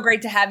 it's so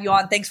great to have you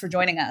on. Thanks for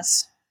joining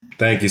us.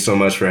 Thank you so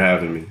much for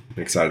having me.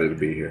 I'm excited to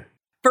be here.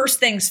 First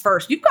things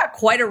first, you've got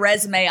quite a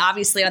resume,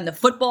 obviously, on the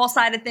football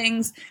side of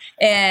things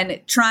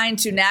and trying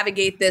to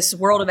navigate this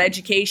world of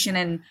education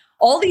and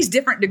all these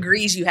different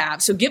degrees you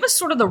have. So give us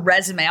sort of the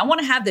resume. I want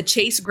to have the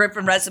Chase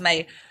Griffin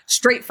resume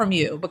straight from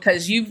you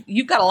because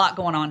you've got a lot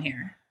going on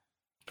here.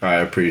 I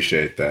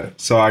appreciate that.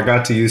 So I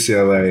got to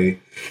UCLA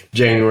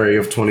January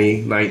of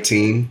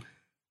 2019.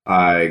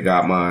 I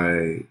got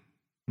my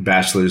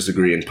bachelor's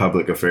degree in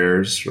public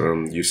affairs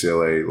from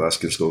UCLA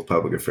Luskin School of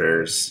Public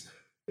Affairs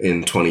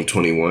in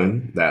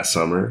 2021, that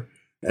summer.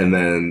 And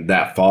then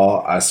that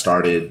fall, I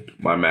started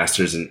my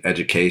master's in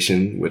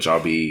education, which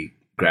I'll be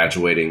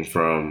graduating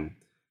from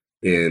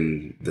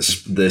in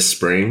this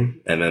spring.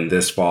 And then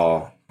this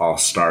fall, I'll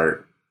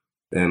start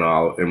and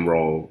I'll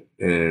enroll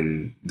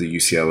in the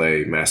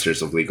UCLA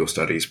Master's of Legal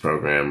Studies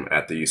program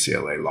at the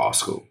UCLA Law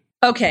School.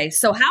 Okay,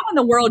 so how in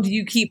the world do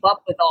you keep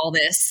up with all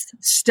this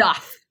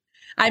stuff?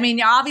 I mean,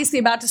 you're obviously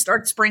about to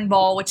start spring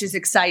ball, which is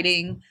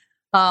exciting,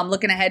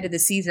 looking ahead to the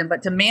season.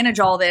 But to manage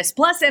all this,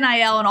 plus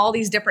NIL and all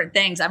these different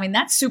things, I mean,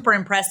 that's super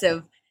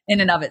impressive in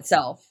and of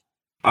itself.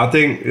 I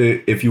think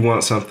if you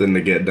want something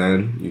to get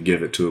done, you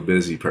give it to a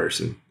busy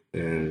person.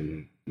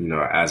 And, you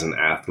know, as an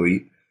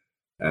athlete,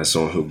 as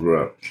someone who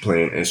grew up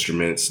playing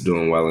instruments,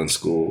 doing well in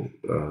school,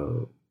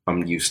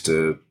 I'm used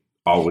to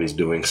always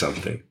doing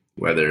something,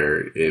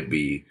 whether it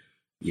be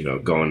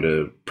going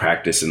to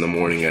practice in the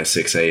morning at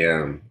 6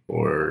 a.m.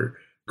 or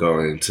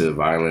going to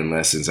violin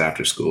lessons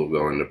after school,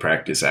 going to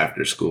practice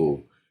after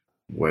school,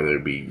 whether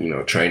it be,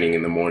 training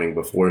in the morning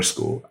before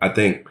school. I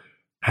think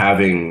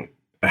having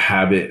a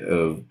habit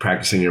of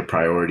practicing your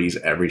priorities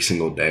every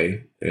single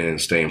day and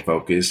staying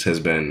focused has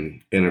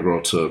been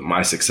integral to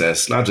my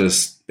success, not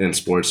just in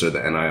sports or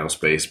the NIL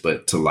space,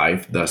 but to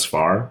life thus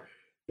far.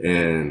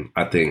 And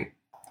I think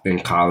in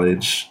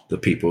college, the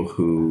people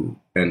who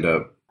end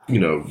up,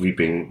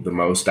 reaping the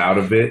most out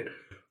of it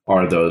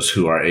are those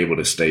who are able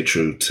to stay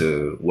true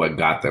to what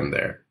got them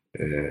there.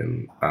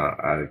 And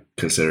I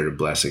consider it a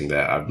blessing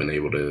that I've been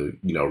able to,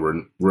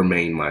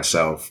 remain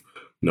myself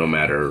no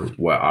matter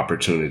what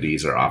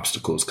opportunities or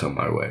obstacles come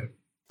my way.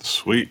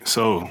 Sweet.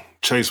 So,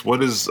 Chase,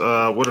 what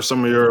are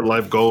some of your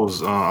life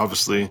goals?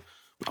 Obviously,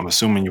 I'm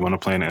assuming you want to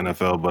play in the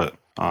NFL, but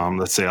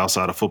let's say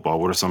outside of football,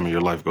 what are some of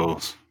your life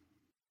goals?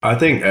 I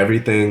think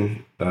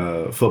everything,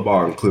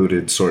 football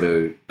included, sort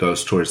of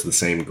goes towards the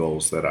same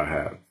goals that I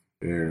have.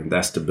 And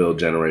that's to build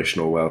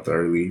generational wealth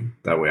early.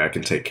 That way I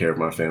can take care of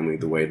my family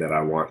the way that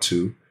I want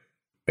to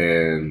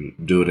and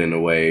do it in a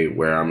way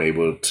where I'm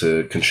able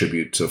to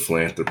contribute to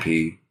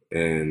philanthropy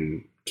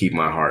and keep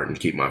my heart and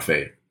keep my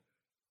faith.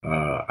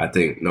 I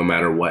think no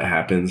matter what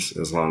happens,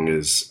 as long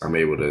as I'm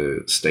able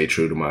to stay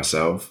true to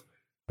myself,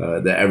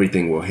 that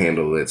everything will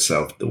handle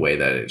itself the way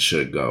that it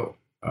should go.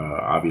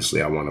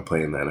 Obviously, I want to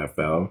play in the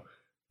NFL.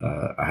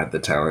 I had the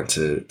talent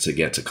to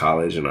get to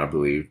college, and I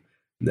believe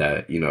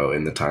that,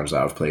 in the times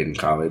I've played in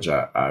college,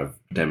 I've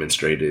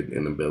demonstrated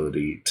an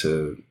ability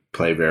to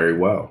play very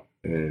well.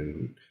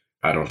 And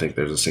I don't think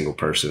there's a single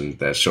person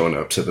that's showing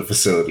up to the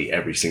facility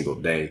every single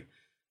day,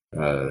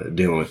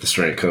 dealing with the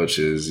strength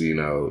coaches,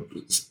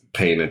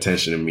 paying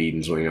attention to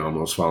meetings when you're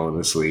almost falling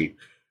asleep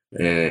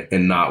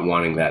and not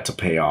wanting that to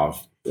pay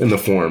off in the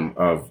form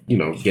of,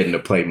 getting to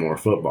play more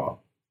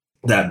football.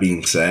 That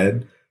being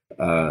said,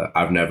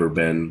 I've never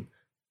been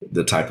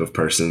the type of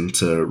person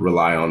to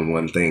rely on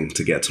one thing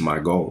to get to my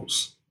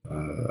goals.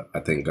 I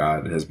think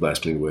God has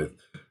blessed me with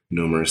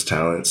numerous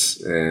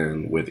talents,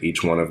 and with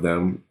each one of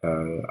them,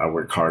 I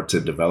work hard to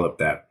develop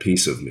that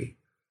piece of me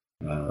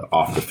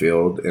off the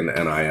field in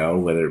NIL,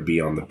 whether it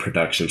be on the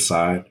production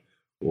side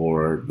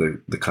or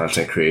the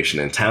content creation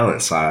and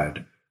talent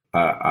side.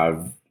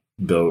 I've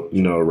built,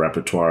 a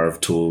repertoire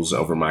of tools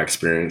over my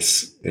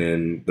experience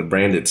in the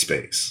branded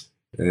space.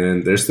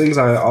 And there's things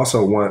I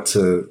also want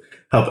to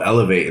help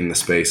elevate in the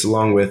space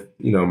along with,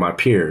 my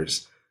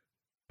peers.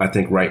 I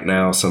think right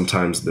now,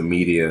 sometimes the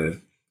media,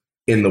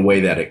 in the way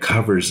that it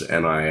covers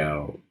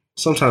NIL,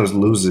 sometimes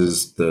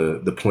loses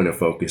the point of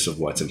focus of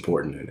what's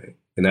important in it.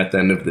 And at the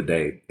end of the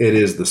day, it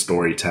is the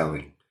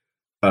storytelling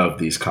of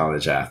these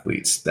college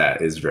athletes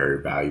that is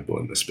very valuable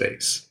in the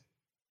space.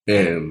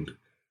 And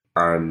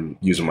I'm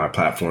using my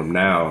platform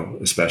now,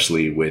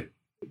 especially with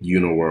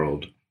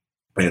Uniworld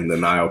and the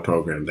NIL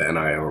program, the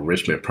NIL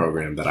enrichment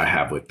program that I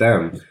have with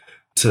them,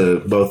 to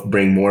both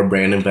bring more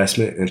brand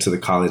investment into the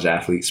college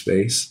athlete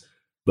space,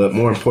 but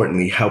more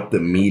importantly, help the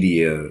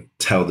media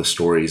tell the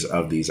stories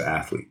of these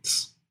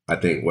athletes. I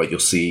think what you'll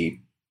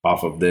see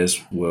off of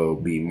this will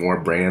be more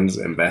brands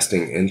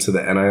investing into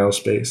the NIL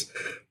space,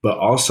 but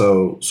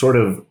also sort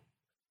of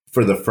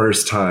for the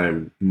first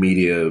time,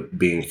 media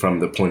being from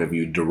the point of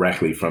view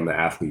directly from the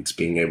athletes,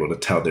 being able to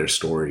tell their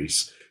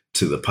stories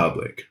to the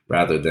public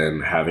rather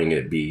than having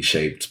it be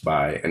shaped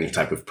by any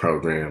type of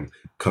program,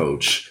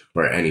 coach,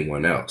 or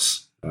anyone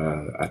else.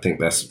 I think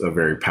that's a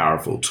very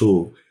powerful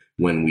tool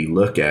when we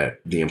look at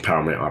the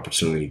empowerment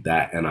opportunity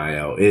that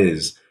NIL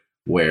is,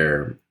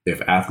 where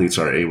if athletes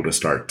are able to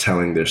start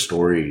telling their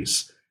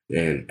stories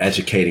and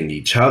educating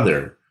each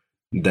other,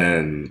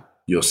 then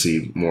you'll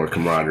see more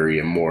camaraderie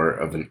and more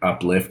of an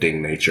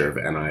uplifting nature of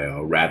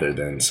NIL rather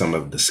than some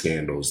of the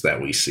scandals that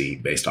we see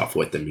based off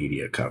what the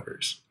media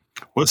covers.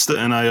 What's the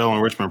NIL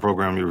enrichment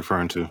program you're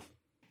referring to?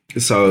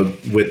 So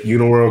with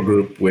Uniworld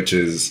Group, which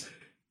is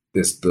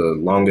the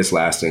longest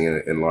lasting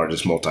and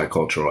largest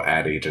multicultural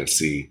ad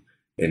agency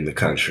in the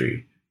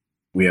country,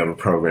 we have a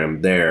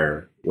program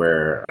there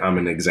where I'm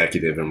an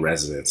executive in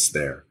residence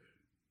there,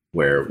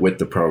 where with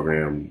the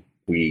program,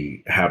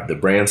 we have the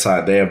brand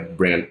side. They have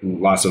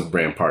lots of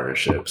brand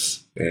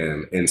partnerships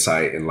and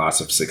insight and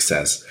lots of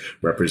success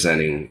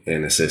representing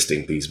and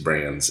assisting these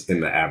brands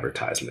in the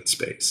advertisement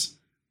space.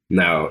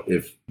 Now,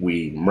 if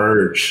we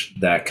merge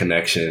that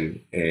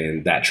connection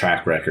and that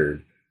track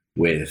record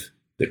with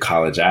the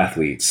college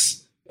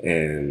athletes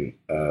and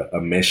a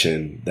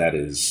mission that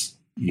is,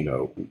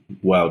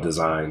 well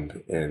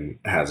designed and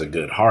has a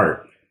good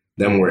heart,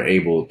 then we're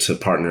able to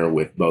partner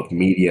with both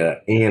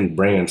media and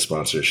brand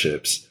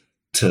sponsorships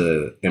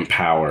to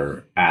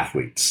empower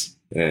athletes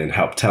and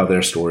help tell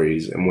their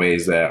stories in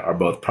ways that are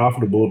both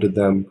profitable to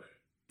them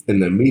in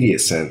the immediate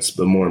sense,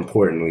 but more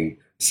importantly,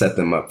 set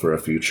them up for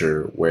a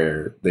future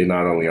where they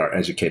not only are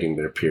educating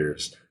their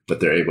peers, but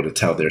they're able to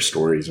tell their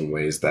stories in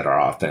ways that are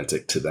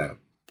authentic to them.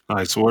 All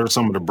right. So what are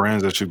some of the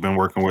brands that you've been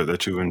working with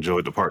that you've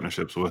enjoyed the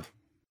partnerships with?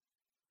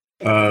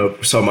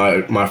 So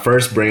my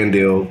first brand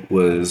deal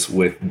was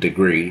with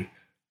Degree,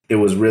 it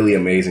was really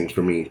amazing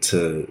for me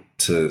to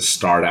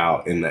start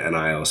out in the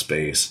NIL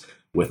space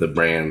with a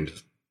brand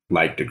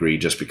like Degree,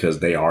 just because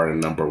they are a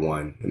number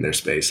one in their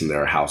space and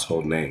they're a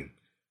household name.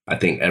 I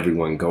think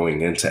everyone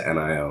going into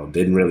NIL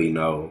didn't really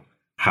know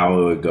how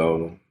it would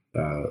go,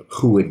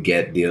 who would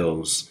get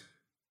deals.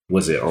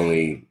 Was it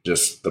only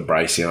just the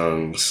Bryce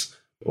Youngs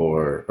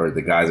or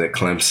the guys at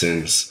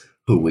Clemson's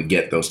who would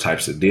get those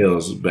types of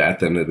deals? But at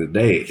the end of the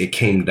day, it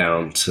came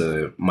down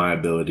to my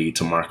ability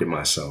to market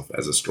myself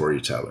as a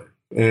storyteller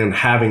and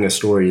having a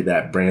story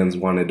that brands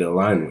wanted to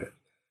align with.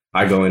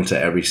 I go into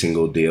every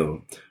single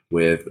deal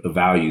with a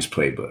values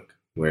playbook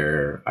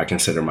where I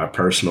consider my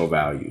personal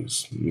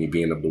values, me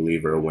being a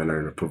believer, a winner,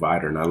 and a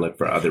provider, and I look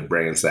for other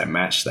brands that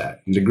match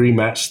that. And Degree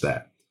matched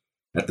that.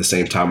 At the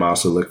same time, I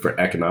also look for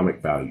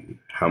economic value.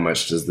 How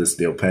much does this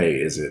deal pay?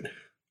 Is it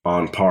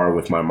on par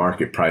with my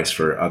market price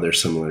for other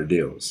similar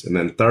deals? And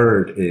then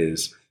third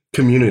is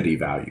community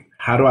value.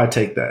 How do I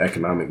take the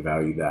economic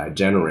value that I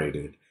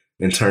generated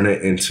and turn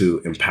it into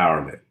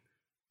empowerment?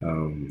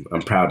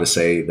 I'm proud to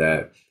say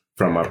that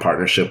from our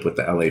partnership with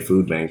the LA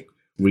Food Bank,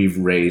 we've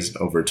raised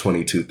over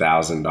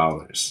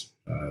 $22,000,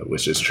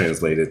 which is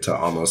translated to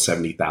almost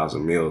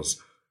 70,000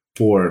 meals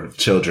for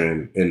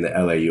children in the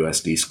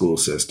LAUSD school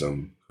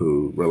system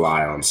who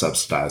rely on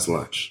subsidized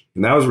lunch.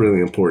 And that was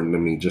really important to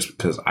me just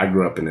because I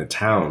grew up in a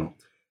town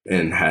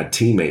and had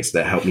teammates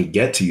that helped me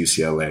get to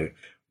UCLA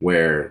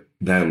where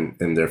them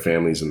and their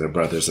families and their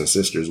brothers and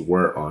sisters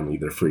were on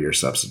either free or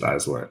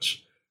subsidized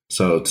lunch.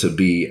 So to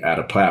be at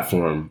a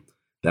platform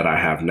that I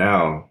have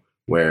now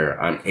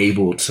where I'm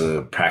able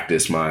to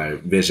practice my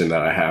vision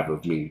that I have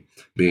of me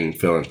being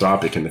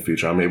philanthropic in the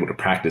future, I'm able to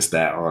practice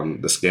that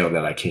on the scale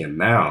that I can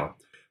now.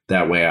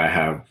 That way I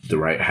have the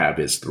right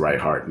habits, the right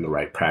heart, and the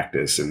right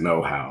practice and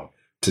know how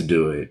to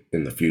do it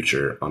in the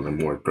future on a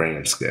more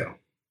grand scale.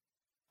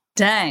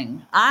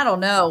 Dang, I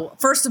don't know.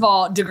 First of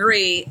all,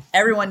 Degree,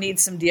 everyone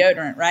needs some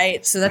deodorant,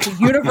 right? So that's a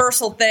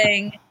universal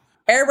thing.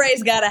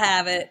 Everybody's got to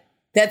have it.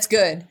 That's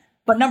good.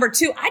 But number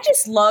two, I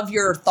just love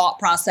your thought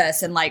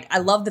process. And I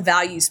love the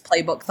values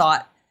playbook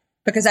thought,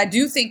 because I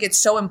do think it's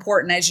so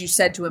important, as you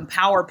said, to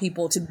empower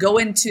people to go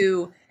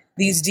into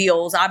these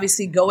deals,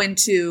 obviously go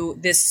into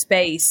this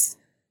space,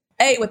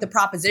 A, with the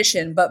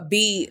proposition, but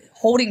B,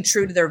 holding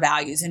true to their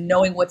values and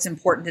knowing what's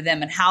important to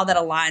them and how that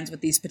aligns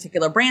with these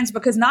particular brands,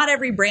 because not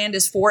every brand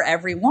is for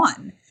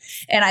everyone.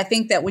 And I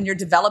think that when you're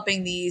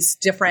developing these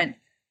different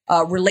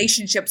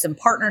relationships and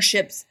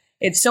partnerships,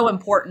 it's so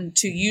important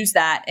to use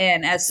that.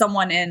 And as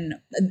someone in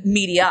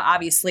media,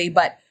 obviously,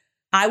 but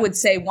I would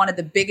say one of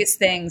the biggest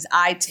things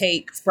I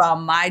take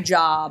from my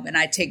job and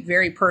I take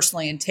very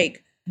personally and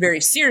take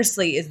very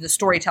seriously is the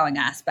storytelling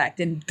aspect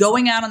and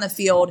going out on the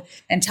field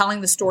and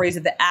telling the stories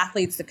of the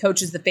athletes, the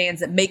coaches, the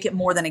fans that make it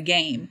more than a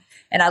game.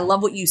 And I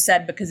love what you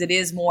said, because it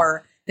is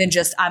more than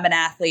just I'm an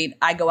athlete.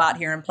 I go out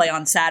here and play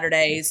on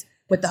Saturdays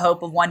with the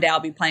hope of one day I'll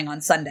be playing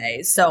on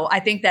Sundays. So I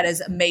think that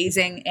is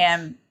amazing.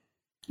 And,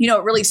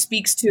 it really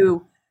speaks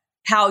to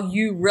how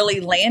you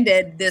really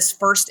landed this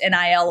first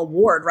NIL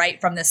award,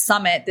 right? From this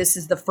summit. This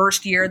is the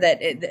first year that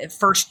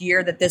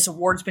this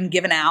award's been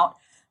given out.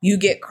 You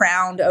get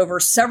crowned over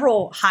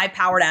several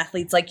high-powered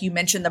athletes, like you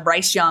mentioned, the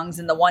Bryce Youngs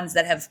and the ones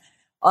that have,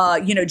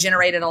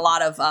 generated a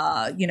lot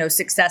of,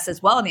 success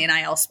as well in the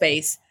NIL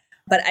space.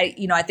 But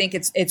I think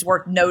it's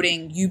worth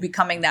noting you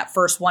becoming that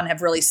first one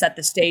have really set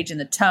the stage and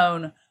the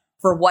tone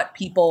for what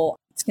people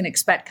can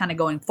expect kind of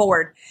going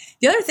forward.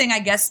 The other thing, I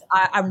guess,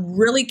 I'm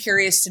really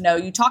curious to know,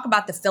 you talk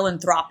about the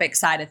philanthropic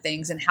side of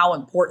things and how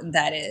important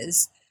that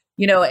is.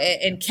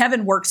 And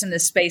Kevin works in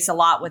this space a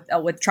lot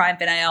with Triumph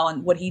NIL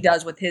and what he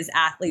does with his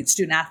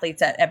student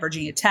athletes at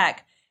Virginia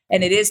Tech.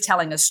 And it is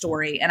telling a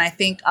story. And I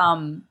think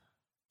from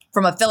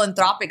a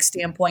philanthropic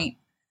standpoint,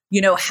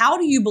 how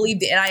do you believe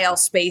the NIL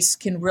space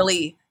can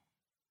really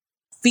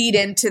feed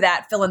into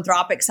that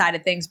philanthropic side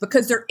of things?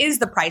 Because there is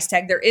the price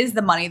tag, there is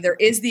the money, there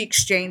is the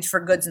exchange for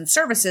goods and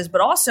services,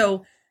 but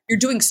also you're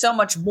doing so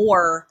much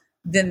more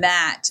than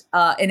that.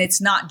 And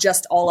it's not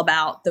just all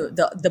about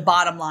the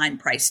bottom line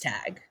price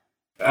tag.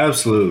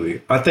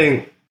 Absolutely. I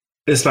think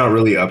it's not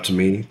really up to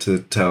me to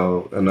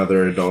tell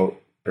another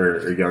adult or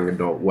a young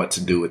adult what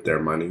to do with their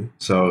money.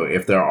 So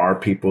if there are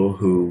people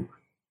who,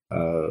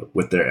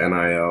 with their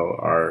NIL,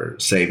 are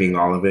saving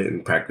all of it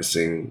and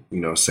practicing,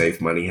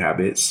 safe money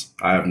habits,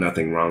 I have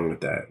nothing wrong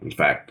with that. In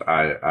fact,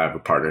 I have a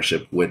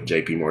partnership with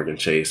JP Morgan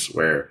Chase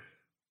where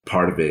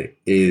part of it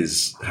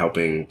is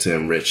helping to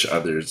enrich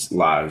others'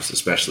 lives,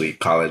 especially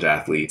college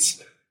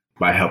athletes,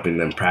 by helping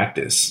them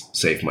practice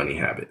safe money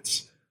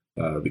habits.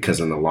 Because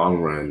in the long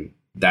run,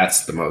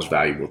 that's the most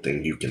valuable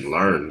thing you can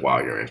learn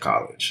while you're in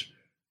college.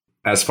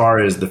 As far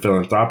as the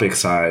philanthropic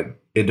side,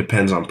 it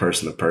depends on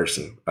person to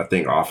person. I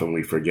think often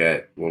we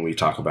forget when we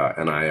talk about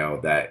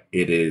NIL that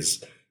it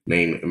is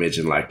name, image,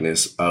 and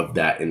likeness of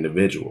that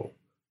individual.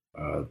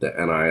 The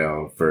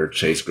NIL for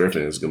Chase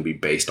Griffin is going to be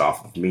based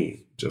off of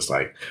me, just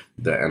like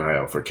the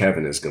NIL for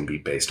Kevin is going to be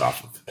based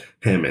off of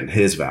him and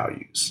his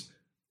values.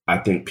 I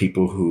think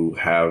people who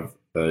have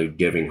a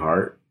giving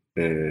heart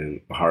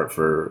and a heart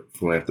for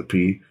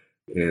philanthropy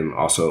and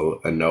also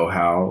a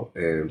know-how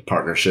and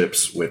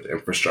partnerships with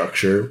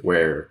infrastructure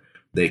where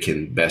they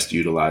can best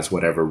utilize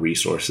whatever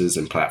resources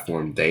and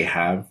platform they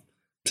have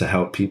to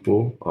help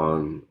people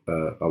on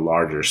a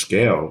larger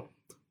scale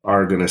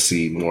are going to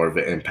see more of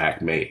an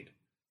impact made.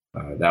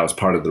 That was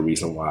part of the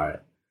reason why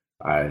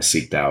I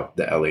seeked out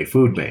the LA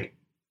Food Bank.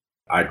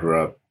 I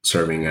grew up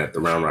serving at the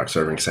Round Rock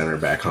Serving Center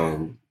back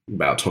home,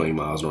 about 20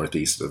 miles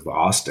northeast of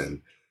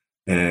Austin.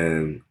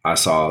 And I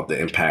saw the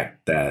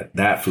impact that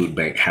that food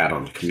bank had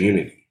on the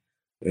community.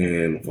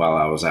 And while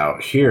I was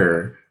out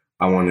here,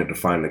 I wanted to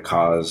find a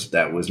cause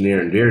that was near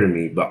and dear to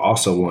me, but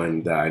also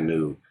one that I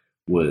knew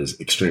was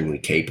extremely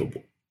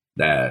capable.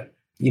 That,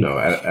 you know,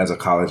 as a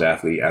college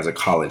athlete, as a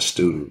college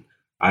student,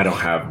 I don't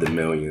have the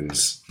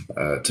millions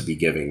to be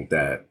giving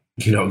that,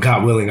 you know,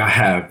 God willing, I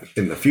have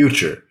in the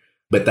future.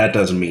 But that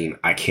doesn't mean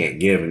I can't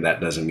give, and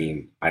that doesn't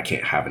mean I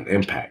can't have an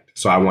impact.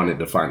 So I wanted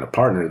to find a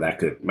partner that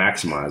could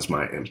maximize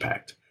my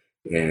impact.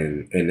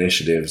 And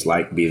initiatives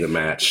like Be the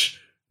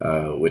Match,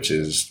 which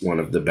is one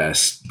of the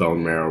best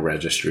bone marrow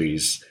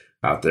registries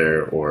out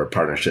there, or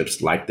partnerships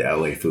like the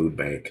LA Food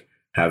Bank,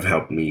 have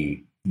helped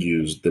me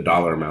use the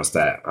dollar amounts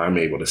that I'm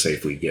able to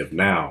safely give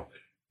now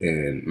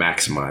and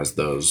maximize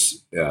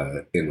those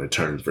in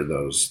return for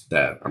those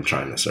that I'm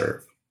trying to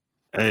serve.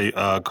 Hey,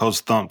 Coach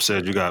Thump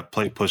said you got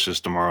plate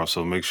pushers tomorrow,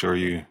 so make sure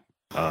you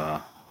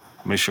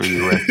rest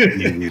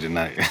easy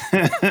tonight.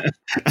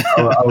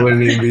 I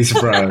wouldn't even be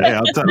surprised. Hey,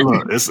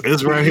 look,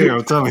 it's right here.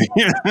 I'm telling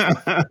you.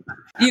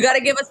 You got to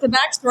give us the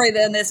backstory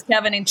then, this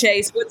Kevin and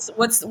Chase. What's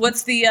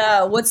the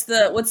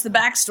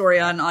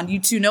backstory on you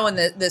two knowing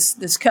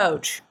this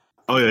coach?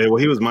 Oh yeah, well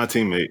he was my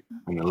teammate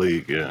in the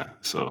league. Yeah,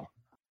 so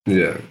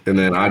yeah, and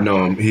then I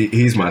know him.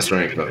 He's my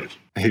strength coach.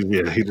 He's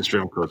the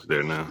strength coach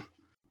there now.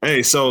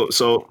 Hey, so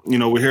you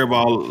know, we hear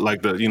about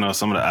like the, you know,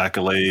 some of the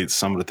accolades,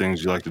 some of the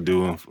things you like to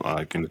do,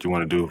 like, and that you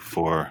want to do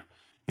for,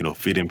 you know,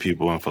 feeding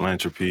people and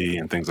philanthropy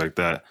and things like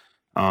that.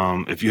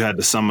 If you had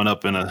to sum it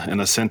up in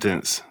a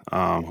sentence,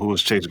 who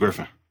was Chase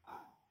Griffin?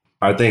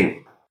 I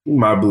think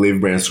my Believe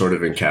brand sort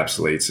of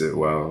encapsulates it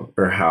well,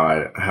 or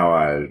how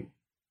I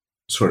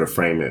sort of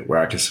frame it, where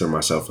I consider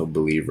myself a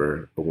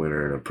believer, a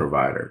winner, and a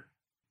provider.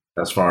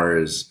 As far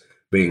as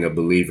being a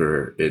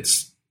believer,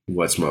 it's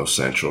what's most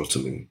central to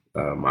me.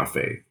 My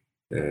faith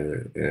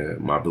and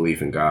my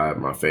belief in God,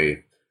 my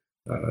faith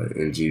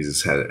in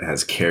Jesus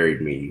has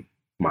carried me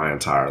my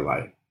entire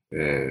life,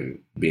 and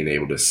being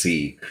able to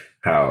see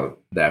how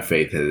that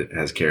faith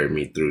has carried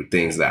me through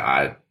things that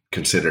I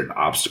considered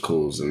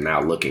obstacles, and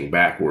now looking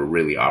back were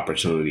really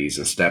opportunities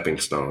and stepping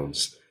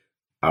stones.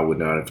 I would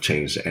not have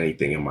changed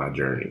anything in my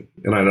journey.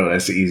 And I know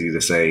that's easy to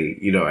say,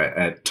 you know,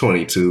 at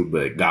 22,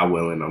 but God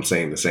willing, I'm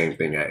saying the same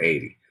thing at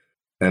 80.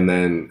 And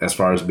then as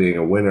far as being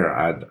a winner,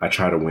 I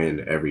try to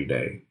win every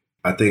day.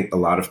 I think a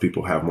lot of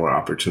people have more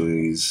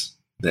opportunities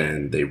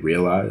than they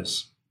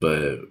realize.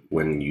 But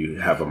when you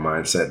have a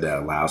mindset that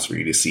allows for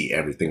you to see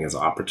everything as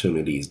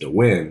opportunities to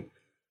win,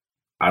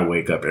 I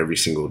wake up every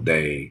single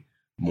day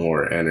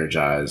more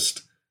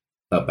energized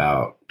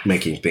about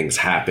making things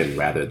happen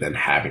rather than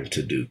having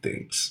to do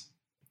things.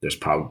 There's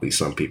probably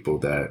some people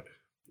that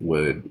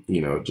would,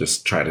 you know,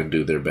 just try to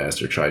do their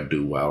best or try to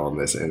do well on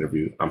this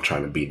interview. I'm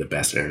trying to be the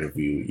best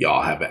interview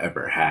y'all have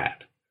ever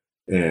had.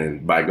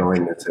 And by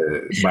going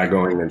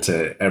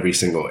into every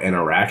single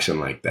interaction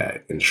like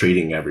that and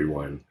treating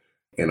everyone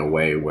in a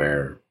way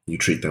where you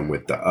treat them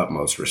with the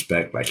utmost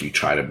respect, like you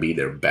try to be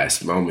their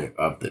best moment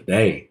of the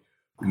day,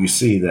 you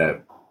see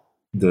that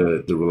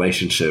the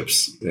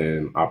relationships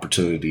and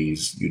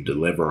opportunities you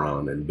deliver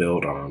on and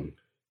build on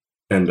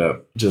end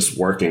up just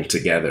working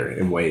together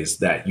in ways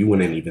that you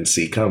wouldn't even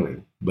see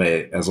coming.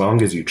 But as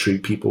long as you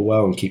treat people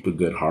well and keep a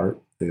good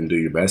heart and do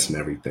your best in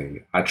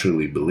everything, I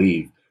truly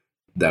believe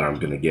that I'm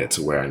going to get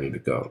to where I need to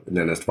go. And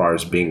then as far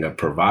as being a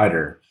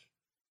provider,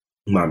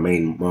 my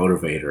main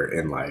motivator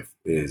in life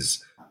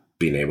is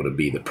being able to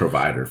be the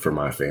provider for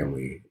my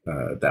family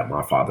that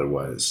my father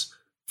was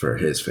for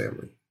his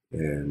family.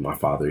 And my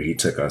father, he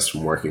took us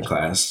from working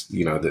class,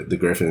 you know, the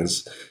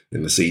Griffins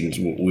and the Seatons,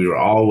 we were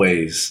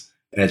always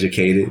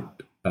educated.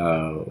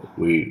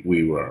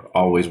 We were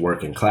always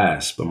working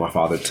class, but my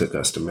father took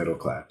us to middle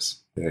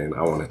class, and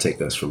I want to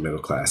take us from middle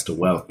class to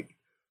wealthy.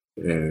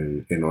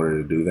 And in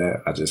order to do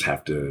that, I just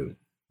have to,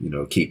 you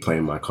know, keep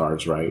playing my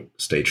cards right,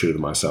 stay true to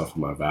myself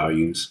and my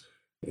values,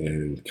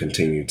 and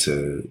continue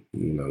to,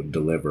 you know,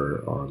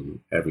 deliver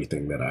on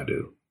everything that I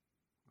do.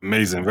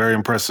 Amazing. Very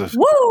impressive.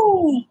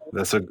 Woo!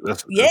 That's a good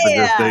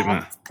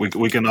statement.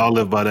 We can all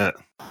live by that.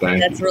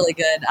 That's really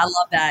good. I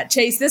love that.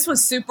 Chase, this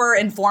was super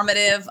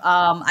informative.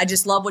 I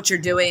just love what you're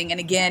doing. And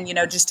again, you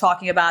know, just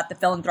talking about the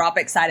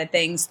philanthropic side of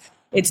things,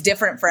 it's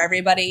different for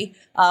everybody.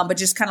 But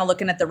just kind of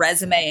looking at the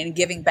resume and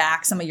giving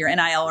back some of your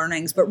NIL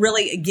earnings. But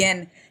really,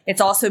 again,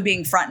 it's also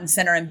being front and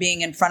center and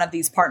being in front of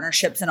these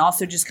partnerships, and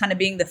also just kind of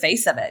being the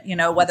face of it, you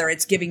know, whether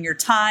it's giving your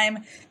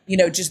time, you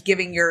know, just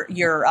giving your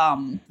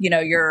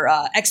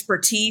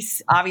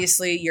expertise,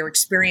 obviously your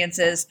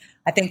experiences.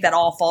 I think that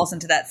all falls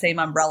into that same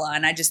umbrella.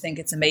 And I just think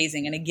it's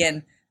amazing. And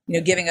again,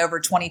 giving over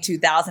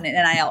 $22,000 in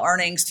NIL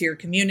earnings to your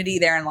community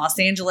there in Los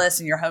Angeles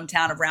and your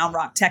hometown of Round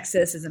Rock,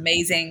 Texas is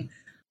amazing.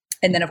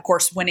 And then, of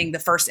course, winning the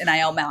first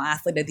NIL Male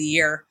Athlete of the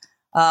Year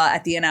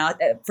at the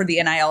for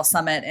the NIL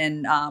Summit.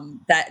 And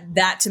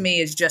that to me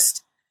is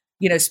just,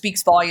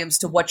 speaks volumes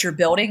to what you're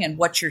building and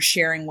what you're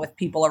sharing with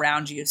people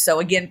around you. So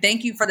again,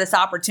 thank you for this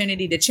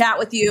opportunity to chat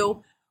with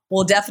you.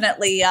 We'll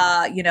definitely,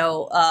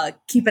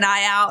 keep an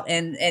eye out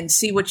and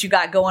see what you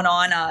got going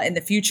on in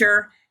the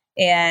future.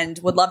 And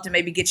would love to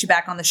maybe get you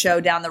back on the show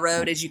down the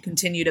road as you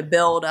continue to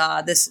build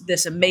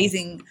this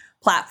amazing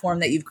platform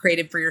that you've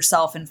created for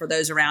yourself and for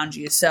those around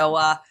you. So,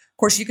 of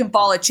course, you can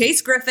follow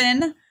Chase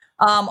Griffin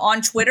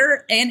on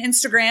Twitter and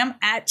Instagram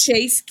at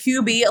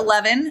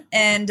ChaseQB11.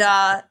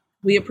 And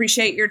we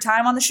appreciate your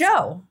time on the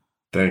show.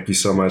 Thank you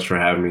so much for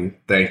having me.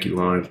 Thank you,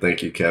 Lauren.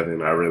 Thank you,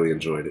 Kevin. I really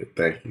enjoyed it.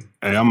 Thank you.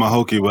 Hey, I'm a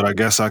Hokie, but I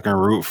guess I can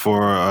root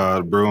for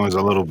the Bruins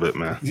a little bit,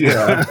 man.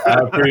 Yeah,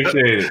 I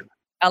appreciate it.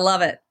 I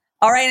love it.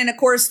 All right. And of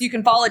course, you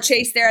can follow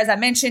Chase there. As I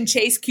mentioned,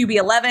 Chase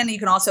QB11. You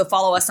can also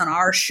follow us on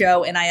our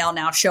show, NIL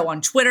Now Show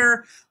on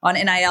Twitter, on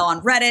NIL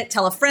on Reddit.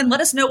 Tell a friend. Let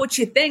us know what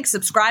you think.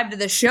 Subscribe to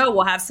the show.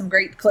 We'll have some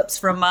great clips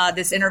from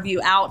this interview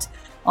out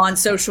on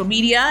social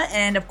media.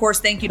 And of course,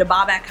 thank you to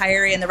Bobak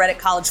Kyrie and the Reddit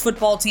College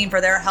football team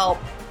for their help.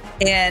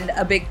 And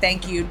a big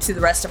thank you to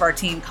the rest of our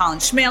team, Colin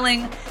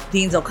Schmeling,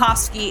 Dean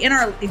Zolkowski, and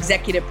our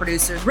executive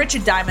producers,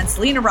 Richard Diamond,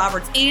 Selena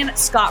Roberts, and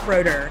Scott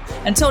Roeder.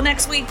 Until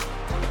next week,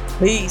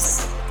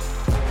 peace.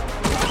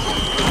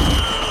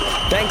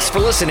 Thanks for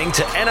listening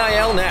to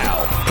NIL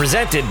Now,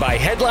 presented by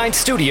Headline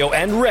Studio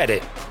and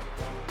Reddit.